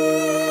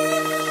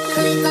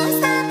 Người có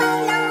xa bao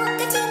lâu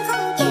cái chim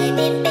không về,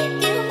 bẹp bẹp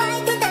kêu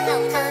mãi cứ tận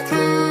lòng thở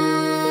than.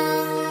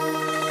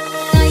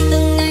 Ngày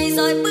từng ngày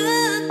rồi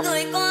bước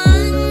người qua,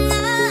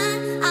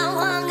 áo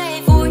hoa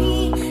ngày vui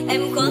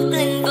em khoác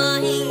lên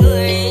vai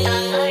người,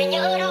 ơi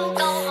nhớ đâu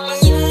câu hỏi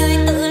nhìn người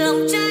tự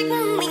lòng trách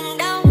mình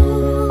đau,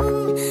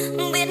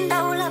 biết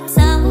đâu làm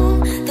sao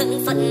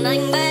thân phận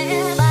anh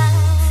bé bàng.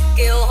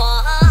 Kiều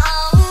hoa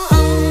áo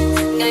hồng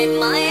ngày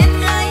mai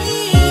em lấy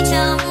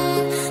chồng,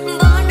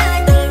 bỏ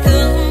nơi từng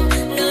thương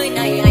nơi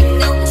này anh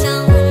ngóng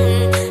trông,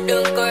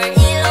 đường quê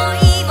lối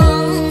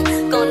mong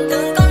còn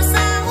thương con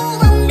sao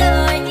mong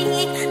đời,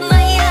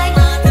 mấy ai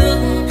mà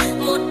thương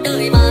một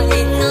đời mà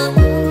yên ấm,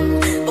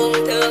 buồn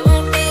thương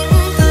tiếng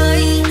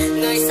cười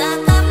người xa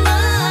thăm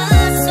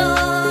mất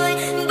rồi,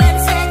 bên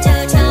xe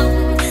chờ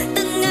chồng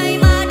từng ngày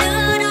mà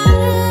đưa đón,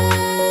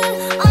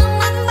 ôm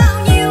ấp bao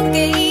nhiêu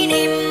kỷ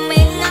niệm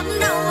miền ngắm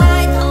đâu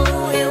ai thấu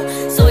hiểu,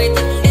 rồi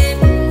từng đêm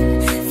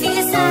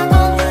phía xa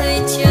có người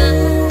chờ.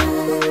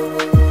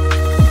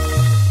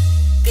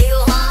 Kiều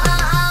hoa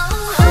áo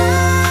hồng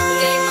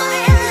ngày mai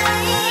em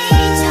lấy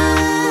chồng,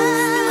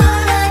 bỏ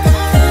nơi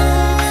từng thương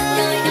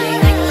nơi này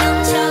anh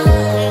ngóng trông,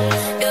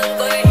 đường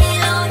quê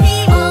lối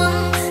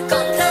mong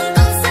còn thương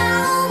con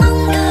sao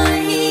mong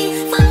đời,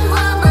 phấn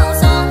hoa màu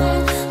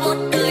rồng một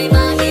đời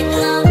mà yên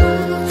lắm,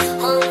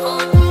 hoàng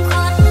hôn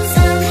khuất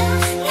dần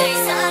ngày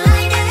xa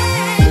lại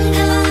đến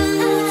gần,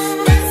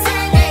 bên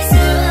xe ngày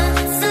xưa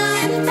giờ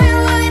em theo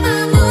ai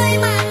mà môi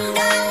màng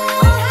đắng,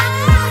 ôm ấp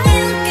bao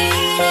nhiêu kỷ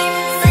niệm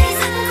xây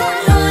dựng khôn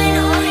nguôi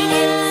nỗi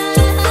niềm,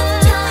 chúc phúc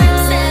cho em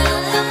sẽ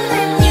luôn ấm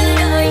êm như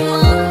đời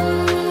mong.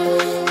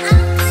 Áo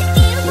cưới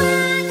kiều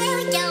hoa theo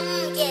chồng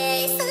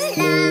về xứ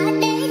lạ,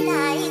 để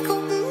lại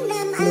khúc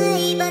nam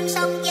hai bên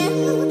sông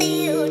vẫn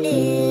tiêu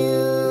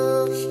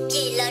điều,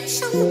 vì lệnh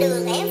sông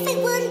đường em phải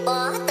quên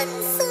bỏ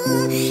tình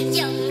xưa,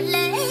 dòng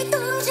lệ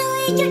tuôn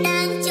rơi cho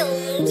đàn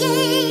trùng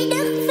dây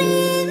đất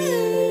phim,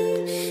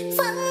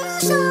 phấn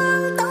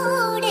son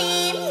tô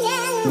điểm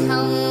nhan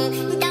hồng,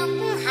 đọc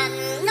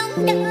hành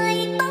ngóng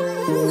đợi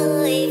bóng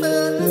người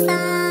phương xa.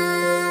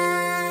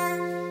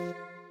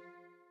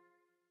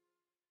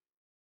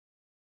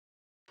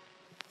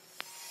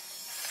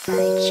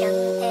 Phải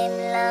chăng em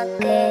là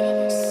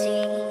kẻ si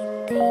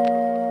tình,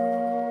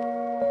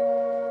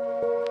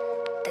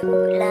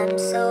 tự làm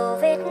sâu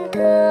vết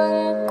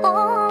thương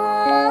của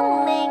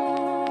mình,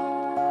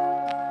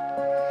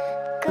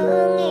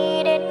 cứ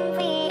nghĩ đến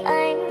vì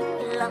anh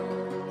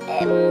lòng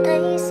em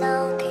thấy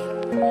sao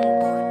thêm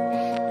buồn,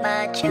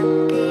 mà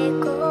chẳng thể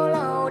cố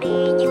lau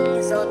đi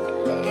những giọt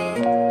lệ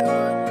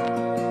tuôn.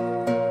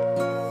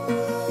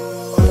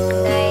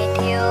 Một ngày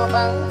thiếu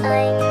vắng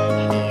anh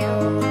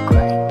hiu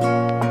quạnh,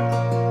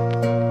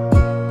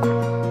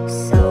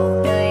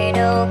 sau đời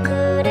đâu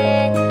cứ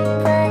đến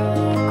với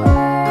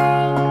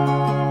quanh,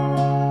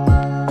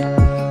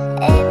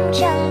 em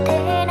chẳng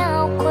thể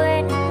nào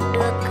quên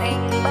được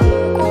hình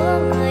bóng của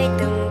người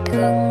từng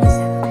thương,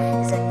 giờ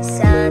dần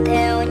xa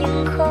theo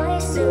những khói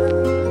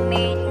sương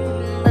mịt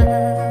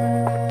mờ.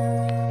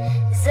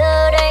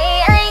 Giờ đây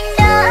anh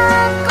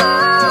đã có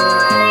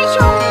ai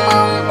trong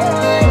mong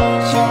đợi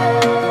chờ,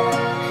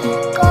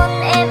 còn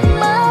em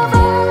mơ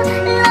vơ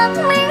lặng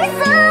mi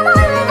giữ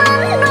muôn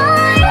vàn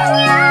nỗi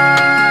nhớ,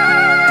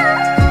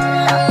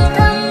 lặng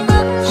thầm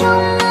bước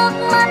trong nước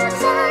mắt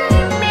rơi,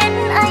 biết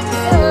anh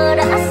giờ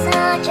đã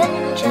xa chân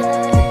trời,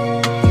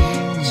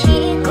 chỉ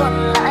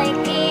còn lại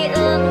ký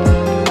ức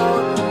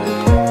một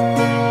thời.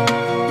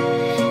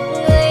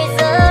 Người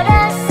giờ đã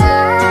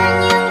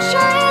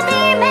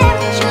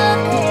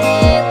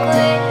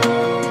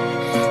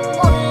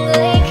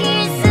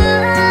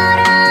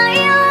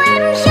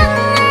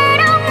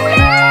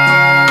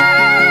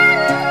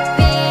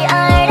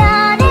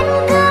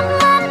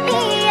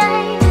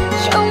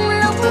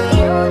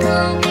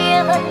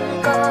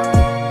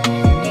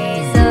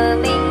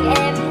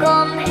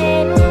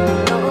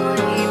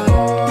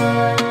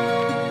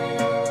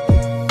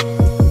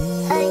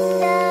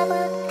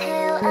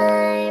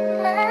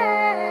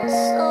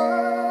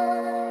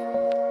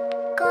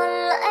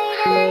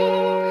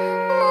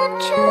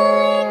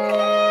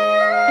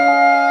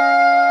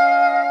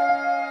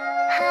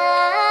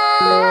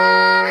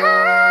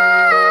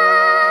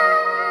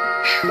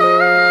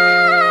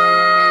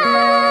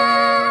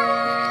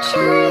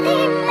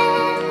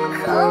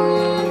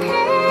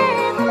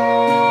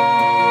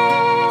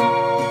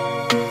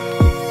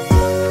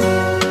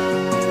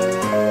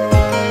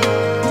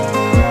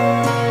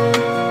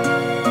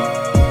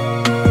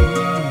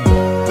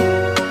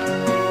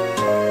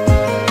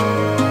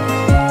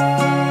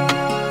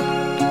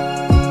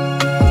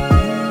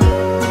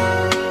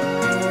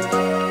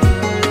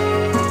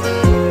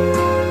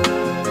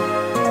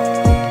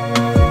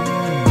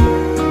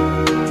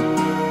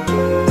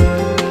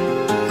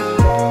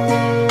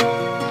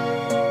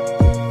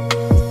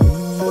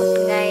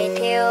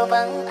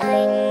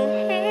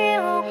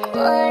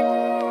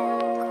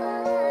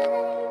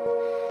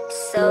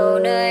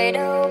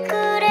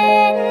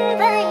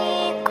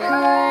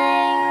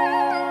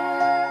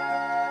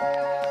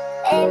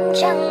em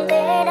chẳng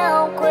thể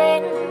nào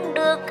quên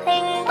được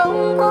hình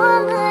bóng của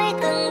người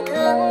từng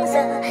thương,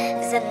 giờ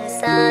dần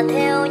xa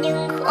theo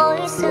những khói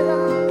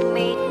sương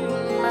mịt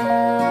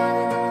mờ.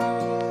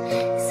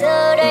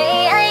 Giờ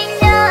đây anh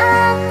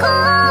đã có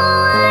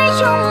ai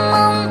trong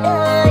mong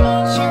đợi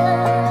chờ,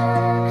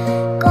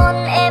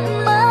 còn em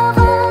bơ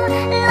vơ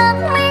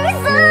lặng mình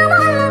giữa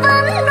muôn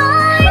vàn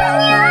nỗi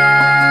nhớ.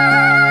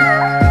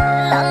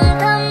 Lặng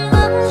thầm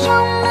bước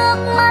trong nước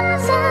mắt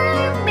rơi,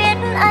 biết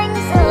anh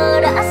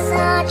giờ đã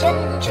xa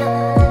chân trời,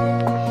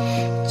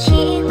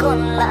 chỉ còn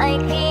lại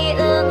ký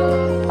ức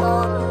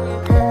một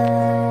thời.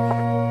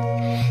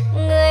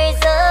 Người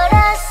giờ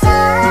đã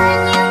xa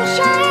nhưng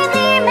trái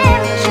tim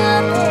em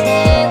chưa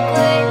thể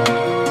quên,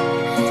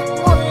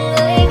 một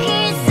người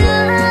khi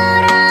xưa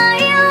đã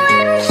yêu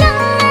em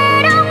chẳng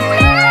hề đong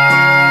đến.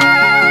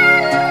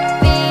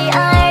 Vì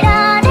ai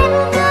đã đến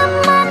cướp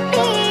mất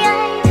đi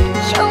anh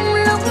trong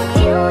lúc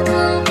yêu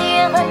thương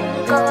kia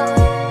vẫn còn,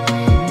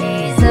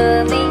 để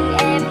giờ mình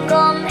em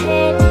gom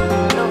hết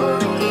nỗi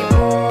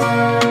buồn.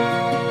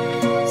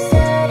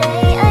 Giờ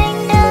đây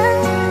anh đã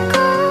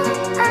có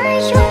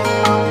ai trong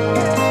mong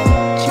đợi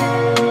chờ,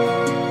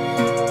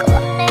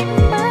 còn em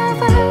bơ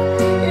vơ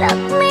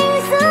lặng mình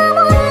giữa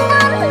muôn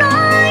vàn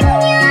nỗi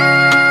nhớ.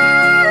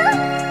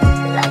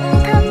 Lặng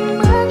thầm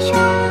bước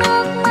trong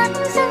nước mắt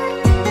rơi,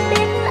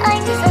 biết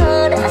anh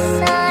giờ đã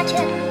xa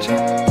chân trời,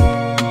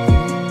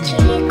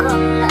 chỉ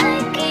còn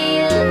lại ký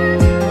ức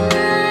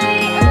người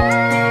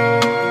ơi.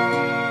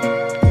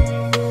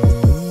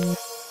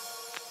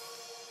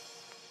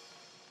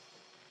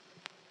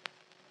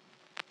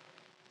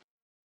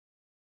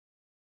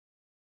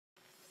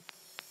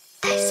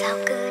 Tại sao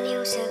cứ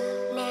níu giữ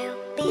nếu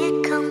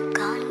biết không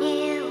còn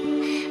yêu,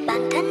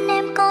 bản thân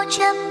em cố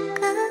chấp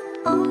cứ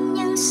ôm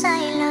những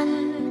sai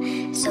lầm,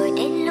 rồi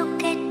đến lúc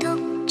kết thúc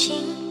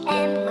chính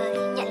em mới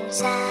nhận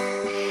ra,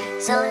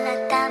 do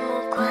là ta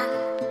mù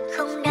quáng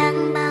không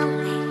đáng bao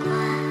ngày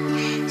qua.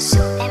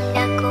 Dù em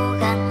đã cố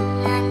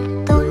gắng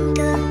ngăn tổn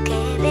thương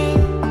kế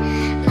bên,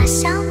 mà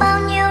sao bao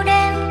nhiêu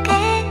đêm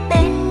kế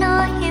bên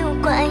nỗi yêu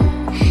của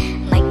anh,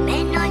 mạnh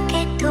mẽ nói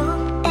kết thúc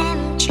em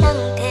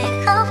chẳng thể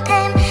khóc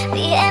thêm,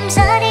 vì em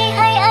ra đi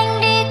hay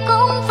anh đi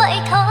cũng vậy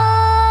thôi.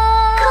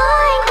 Có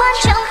anh quan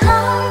trọng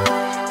không,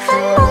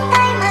 vẫn buông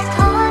tay mà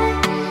thôi.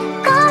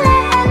 Có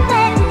lẽ em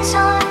bên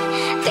rồi,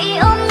 vì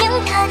ôm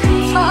những thất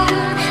vọng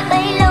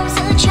bấy lâu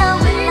giữ trong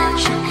lòng,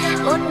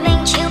 một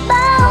mình chịu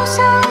bao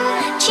sóng,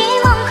 chỉ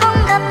mong không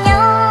gặp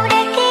nhau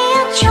để ký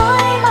ức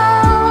trôi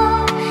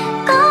mau.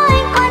 Có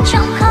anh quan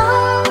trọng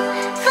không,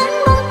 vẫn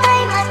buông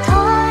tay mà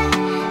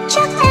thôi.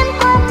 Chắc em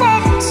quá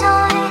mệt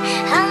rồi,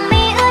 hàng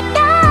mi ướt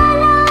đã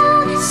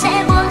lâu,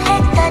 sẽ buông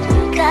hết tất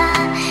cả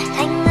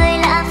thành người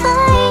lạ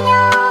với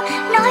nhau.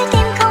 Nói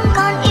tim không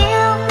còn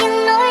yêu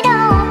nhưng nỗi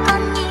đau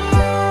còn nhiều.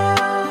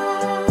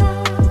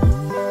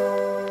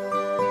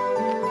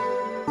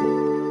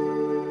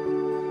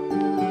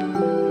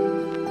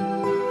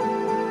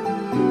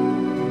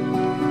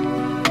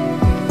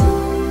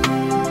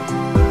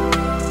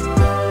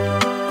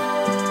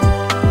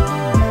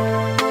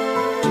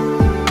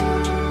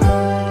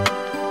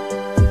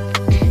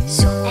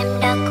 Dù em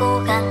đã cố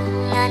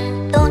gắng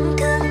ngăn tổn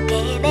thương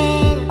kế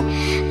bên,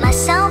 mà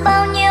sao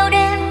bao nhiêu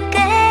đêm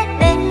kế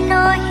bên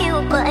nỗi yêu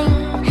của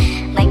anh,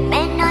 mạnh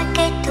mẽ nói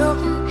kết thúc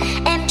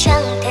em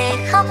chẳng thể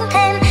khóc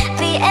thêm,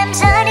 vì em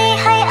ra đi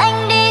hay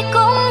anh đi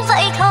cũng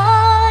vậy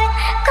thôi.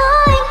 Có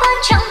anh quan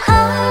trọng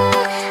không,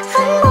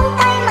 vẫn buông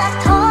tay mà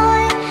thôi.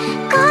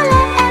 Có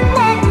lẽ em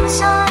mệt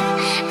rồi,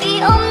 vì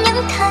ôm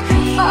những thất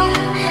vọng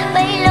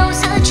bấy lâu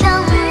giữ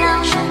trong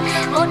lòng,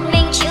 một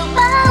mình chịu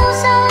bao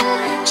sóng,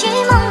 chỉ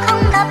mong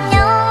không gặp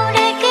nhau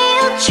để ký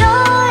ức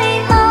trôi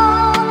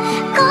mau.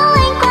 Có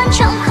anh quan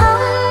trọng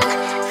không,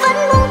 vẫn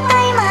buông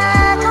tay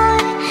mà thôi.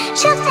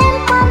 Chắc em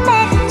quá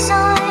mệt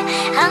rồi,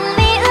 hàng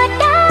mi ướt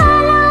đã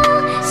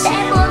lâu, sẽ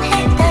buông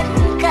hết tất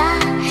cả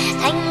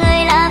thành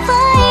người lạ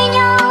với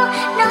nhau.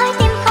 Nói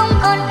tim không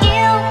còn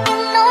yêu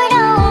nhưng nỗi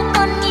đau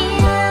còn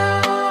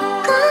nhiều.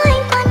 Có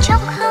anh quan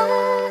trọng không,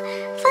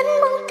 vẫn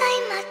buông tay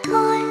mà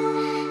thôi.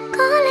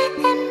 Có lẽ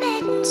em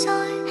mệt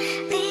rồi,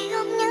 vì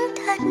ôm những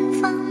thất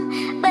vọng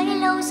bấy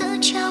lâu giữ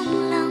trong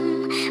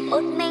lòng,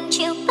 một mình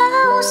chịu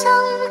bao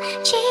sóng,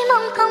 chỉ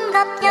mong không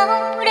gặp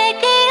nhau để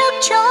ký ức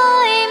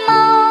trôi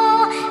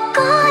mau.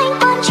 Có anh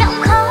quan trọng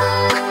không,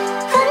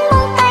 vẫn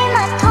buông tay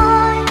mà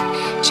thôi.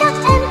 Chắc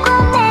em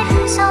quá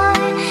mệt rồi,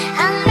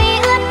 hàng mi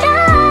ướt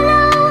đã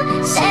lâu,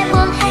 sẽ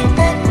buông hết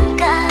tất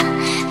cả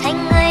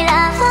thành người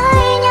lạ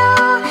với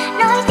nhau.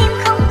 Nói tim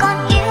không còn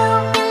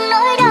yêu nhưng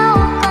nỗi đau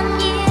còn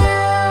nhiều.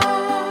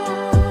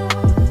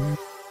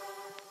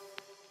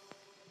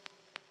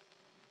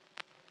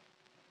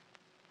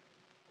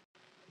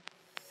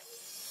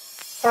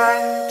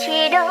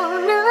 Chỉ đâu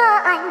nữa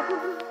anh,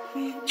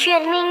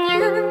 chuyện mình như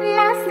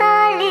lá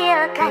xa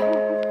lìa cành,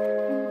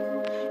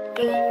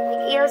 tình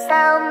yêu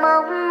sao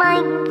mong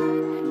manh,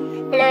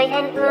 lời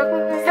hẹn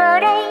ước giờ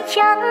đây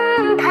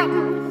chẳng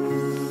thành.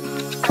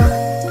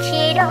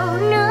 Chỉ đâu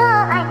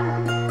nữa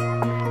anh,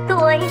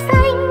 tuổi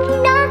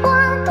xanh đã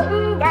qua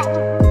cũng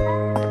đành,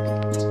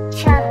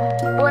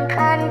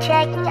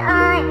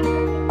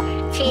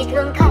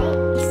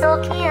 số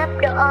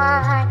kiếp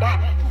đọa đầy.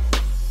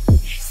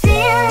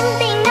 Duyên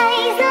tình này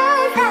dở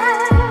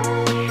dàng,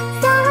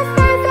 xót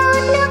xa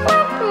giọt nước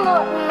mắt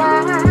muộn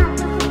màng,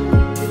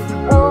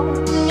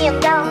 ôm niềm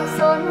đau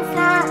xốn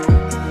xa,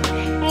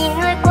 nhìn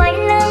người quay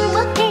lưng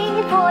bước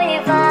đi vội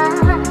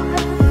vàng.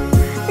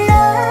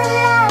 Lỡ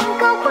làm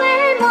câu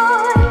quên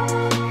môi,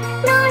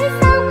 nói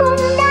sao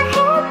cũng đã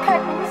hết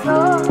thật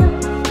rồi.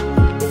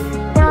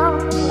 Đau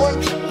buồn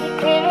chỉ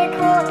thế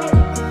thôi,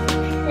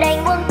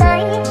 đành buông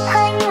tay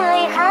hai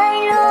người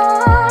hai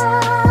lối.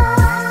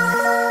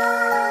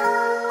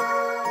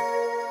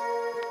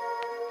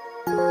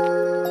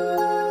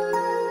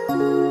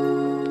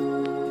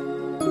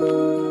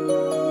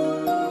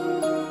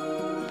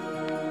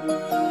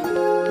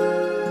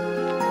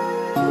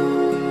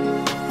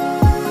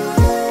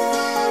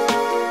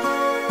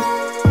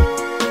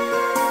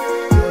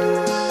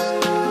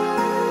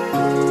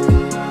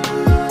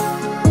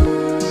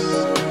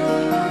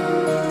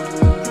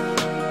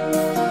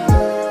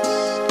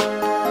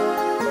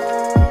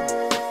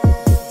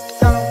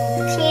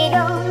 Chỉ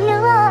đâu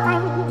nữa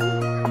anh,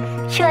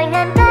 trời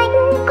ngàn cánh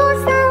có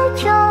sao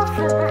cho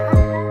vừa.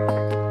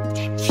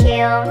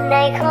 Chiều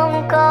nay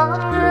không có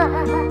mưa,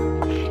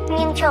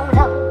 nhưng trong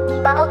lòng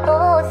bão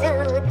tố dư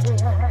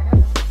thừa.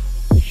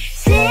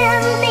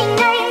 Duyên tình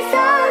này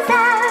dở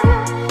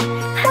dàng,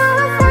 khó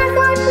xa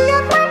giọt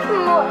nước mắt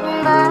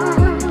muộn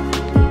màng,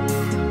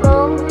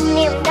 ôm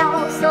niềm đau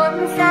xốn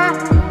xa,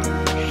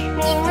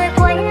 nhìn người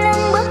quay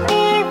lưng bước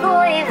đi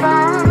vội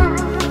vàng.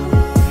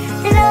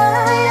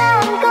 Lỡ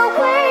làm câu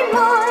quên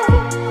môi,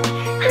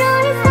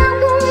 nói sao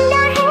cũng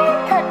đã hết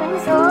thật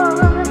rồi.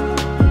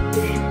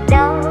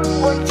 Đau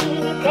buồn chỉ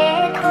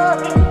thế thôi,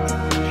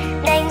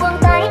 đành buông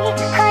tay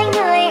hai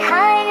người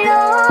hai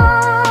lối.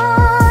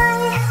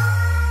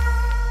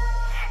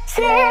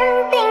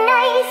 Duyên tình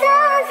này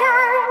dở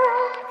dàng,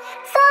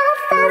 xót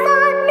xa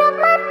giọt nước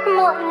mắt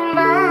muộn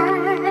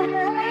màng,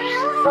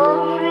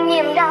 ôm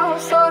niềm đau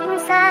xốn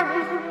sang,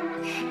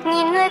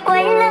 nhìn người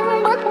quay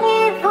lưng bước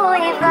đi vội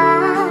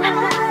vàng.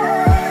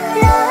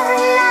 Lỡ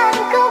làm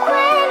câu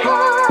quên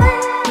môi,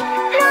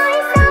 nói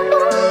sao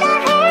cũng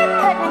đã hết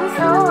thật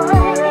rồi.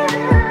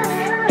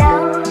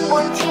 Đau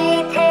buồn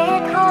chỉ thế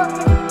thôi,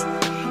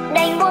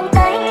 đành buông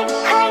tay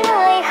hai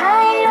người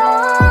hai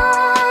lối.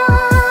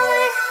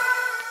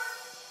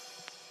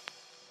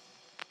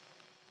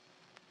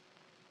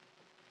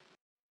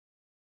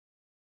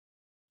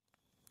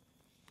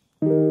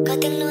 Có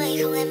tiếng nuôi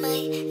không em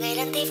ơi, ngày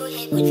đang thấy vui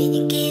hay buồn vì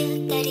những ký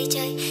ức ta đi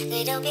chơi.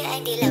 Người đâu biết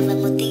anh đi lạc vào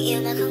một tình yêu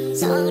mà không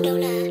rõ đâu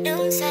là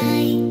đúng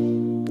sai.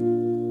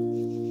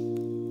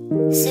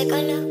 Sẽ có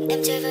lúc em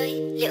chơi vơi,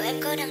 liệu em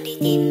có đang đi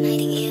tìm hay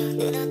tình yêu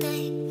tự nó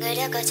tới. Người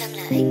đã coi chẳng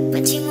là anh,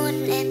 vẫn chỉ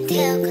muốn em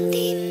theo con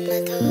tim mà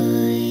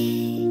thôi.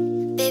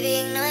 Baby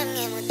anh nói em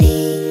nghe một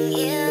tình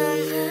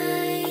yêu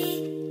mới,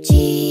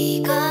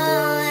 chỉ có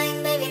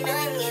anh. Baby nói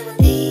em nghe một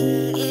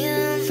tình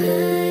yêu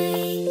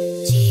mới,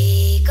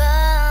 chỉ có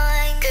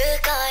anh. Cứ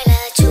coi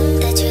là chúng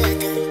ta chưa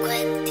từng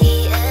quen thì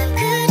em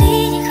cứ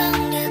đi nhưng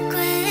không được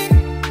quên.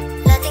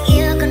 Là tình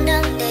yêu còn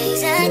đong đầy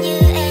giá như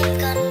em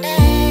còn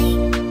đây.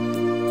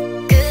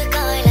 Cứ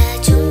coi là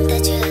chúng ta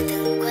chưa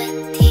từng quen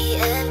thì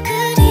em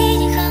cứ đi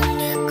nhưng không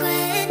được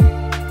quên.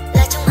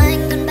 Là trong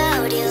anh còn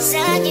bao điều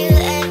giá như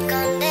em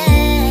còn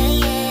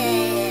đây,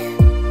 yeah.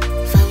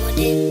 Vào một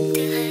đêm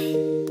thứ hai,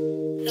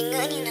 mình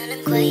ngỡ như nào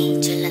nắng quay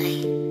trở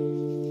lại,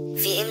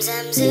 vì em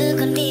giam giữ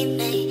con tim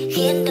này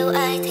khiến đâu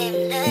ai thèm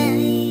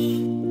lấy.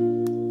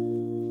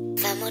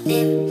 Và một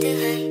đêm thứ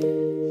hai,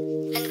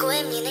 lần cuối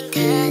em nhìn anh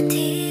tha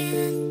thiết,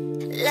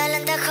 là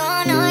lần ta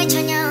khó nói cho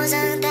nhau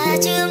rằng ta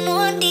chưa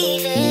muốn đi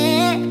về.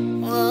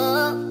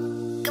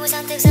 Cứ mỗi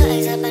sáng thức giấc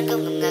anh ra ban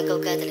công ngâm nga câu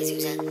ca thật là dịu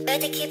dàng. Bé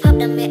thích hip hop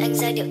đam mê anh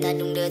giai điệu ta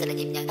đung đưa thật là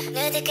nhịp nhàng.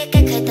 Nghe thấy cái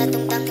cách hay ta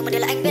tung tăng thì một điều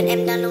là anh biết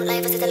em đang lung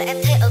lay, và giờ thật là em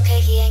thấy ok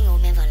khi anh ôm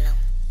em vào lòng.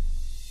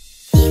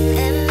 Nhìn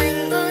em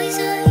anh bối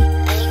rối,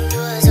 anh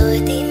thua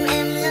rồi tim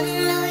em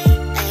lâng lôi.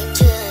 Anh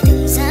chưa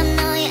từng dám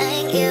nói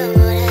anh yêu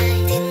một ai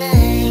thế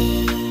này.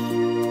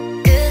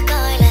 Cứ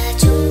coi là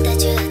chúng ta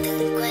chưa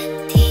từng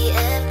quen thì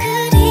em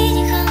cứ đi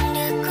nhưng không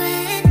được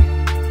quên.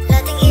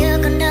 Là tình yêu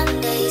còn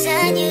đong đầy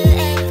giá như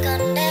em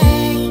còn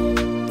đây.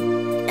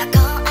 Đã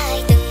có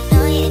ai từng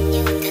nói em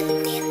như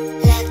thần tiên,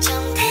 lạc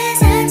trong thế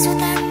gian xua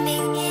tan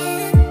bình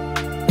yên.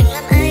 Đừng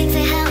làm anh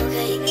phải hao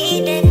gầy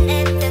nghĩ đến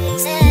em từng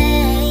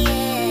giây,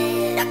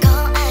 yeah. Đã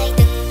có ai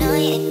từng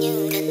nói em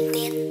như thần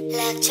tiên,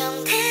 lạc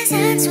trong thế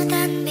gian xua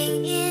tan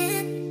bình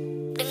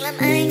yên. Đừng làm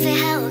anh phải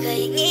hao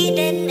gầy nghĩ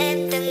đến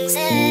em từng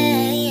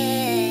giây,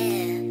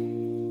 yeah.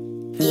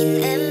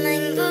 Nhìn em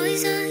anh bối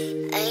rối,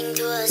 anh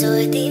thua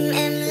rồi tim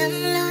em lắm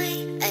lối.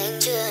 Anh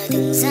chưa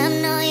từng dám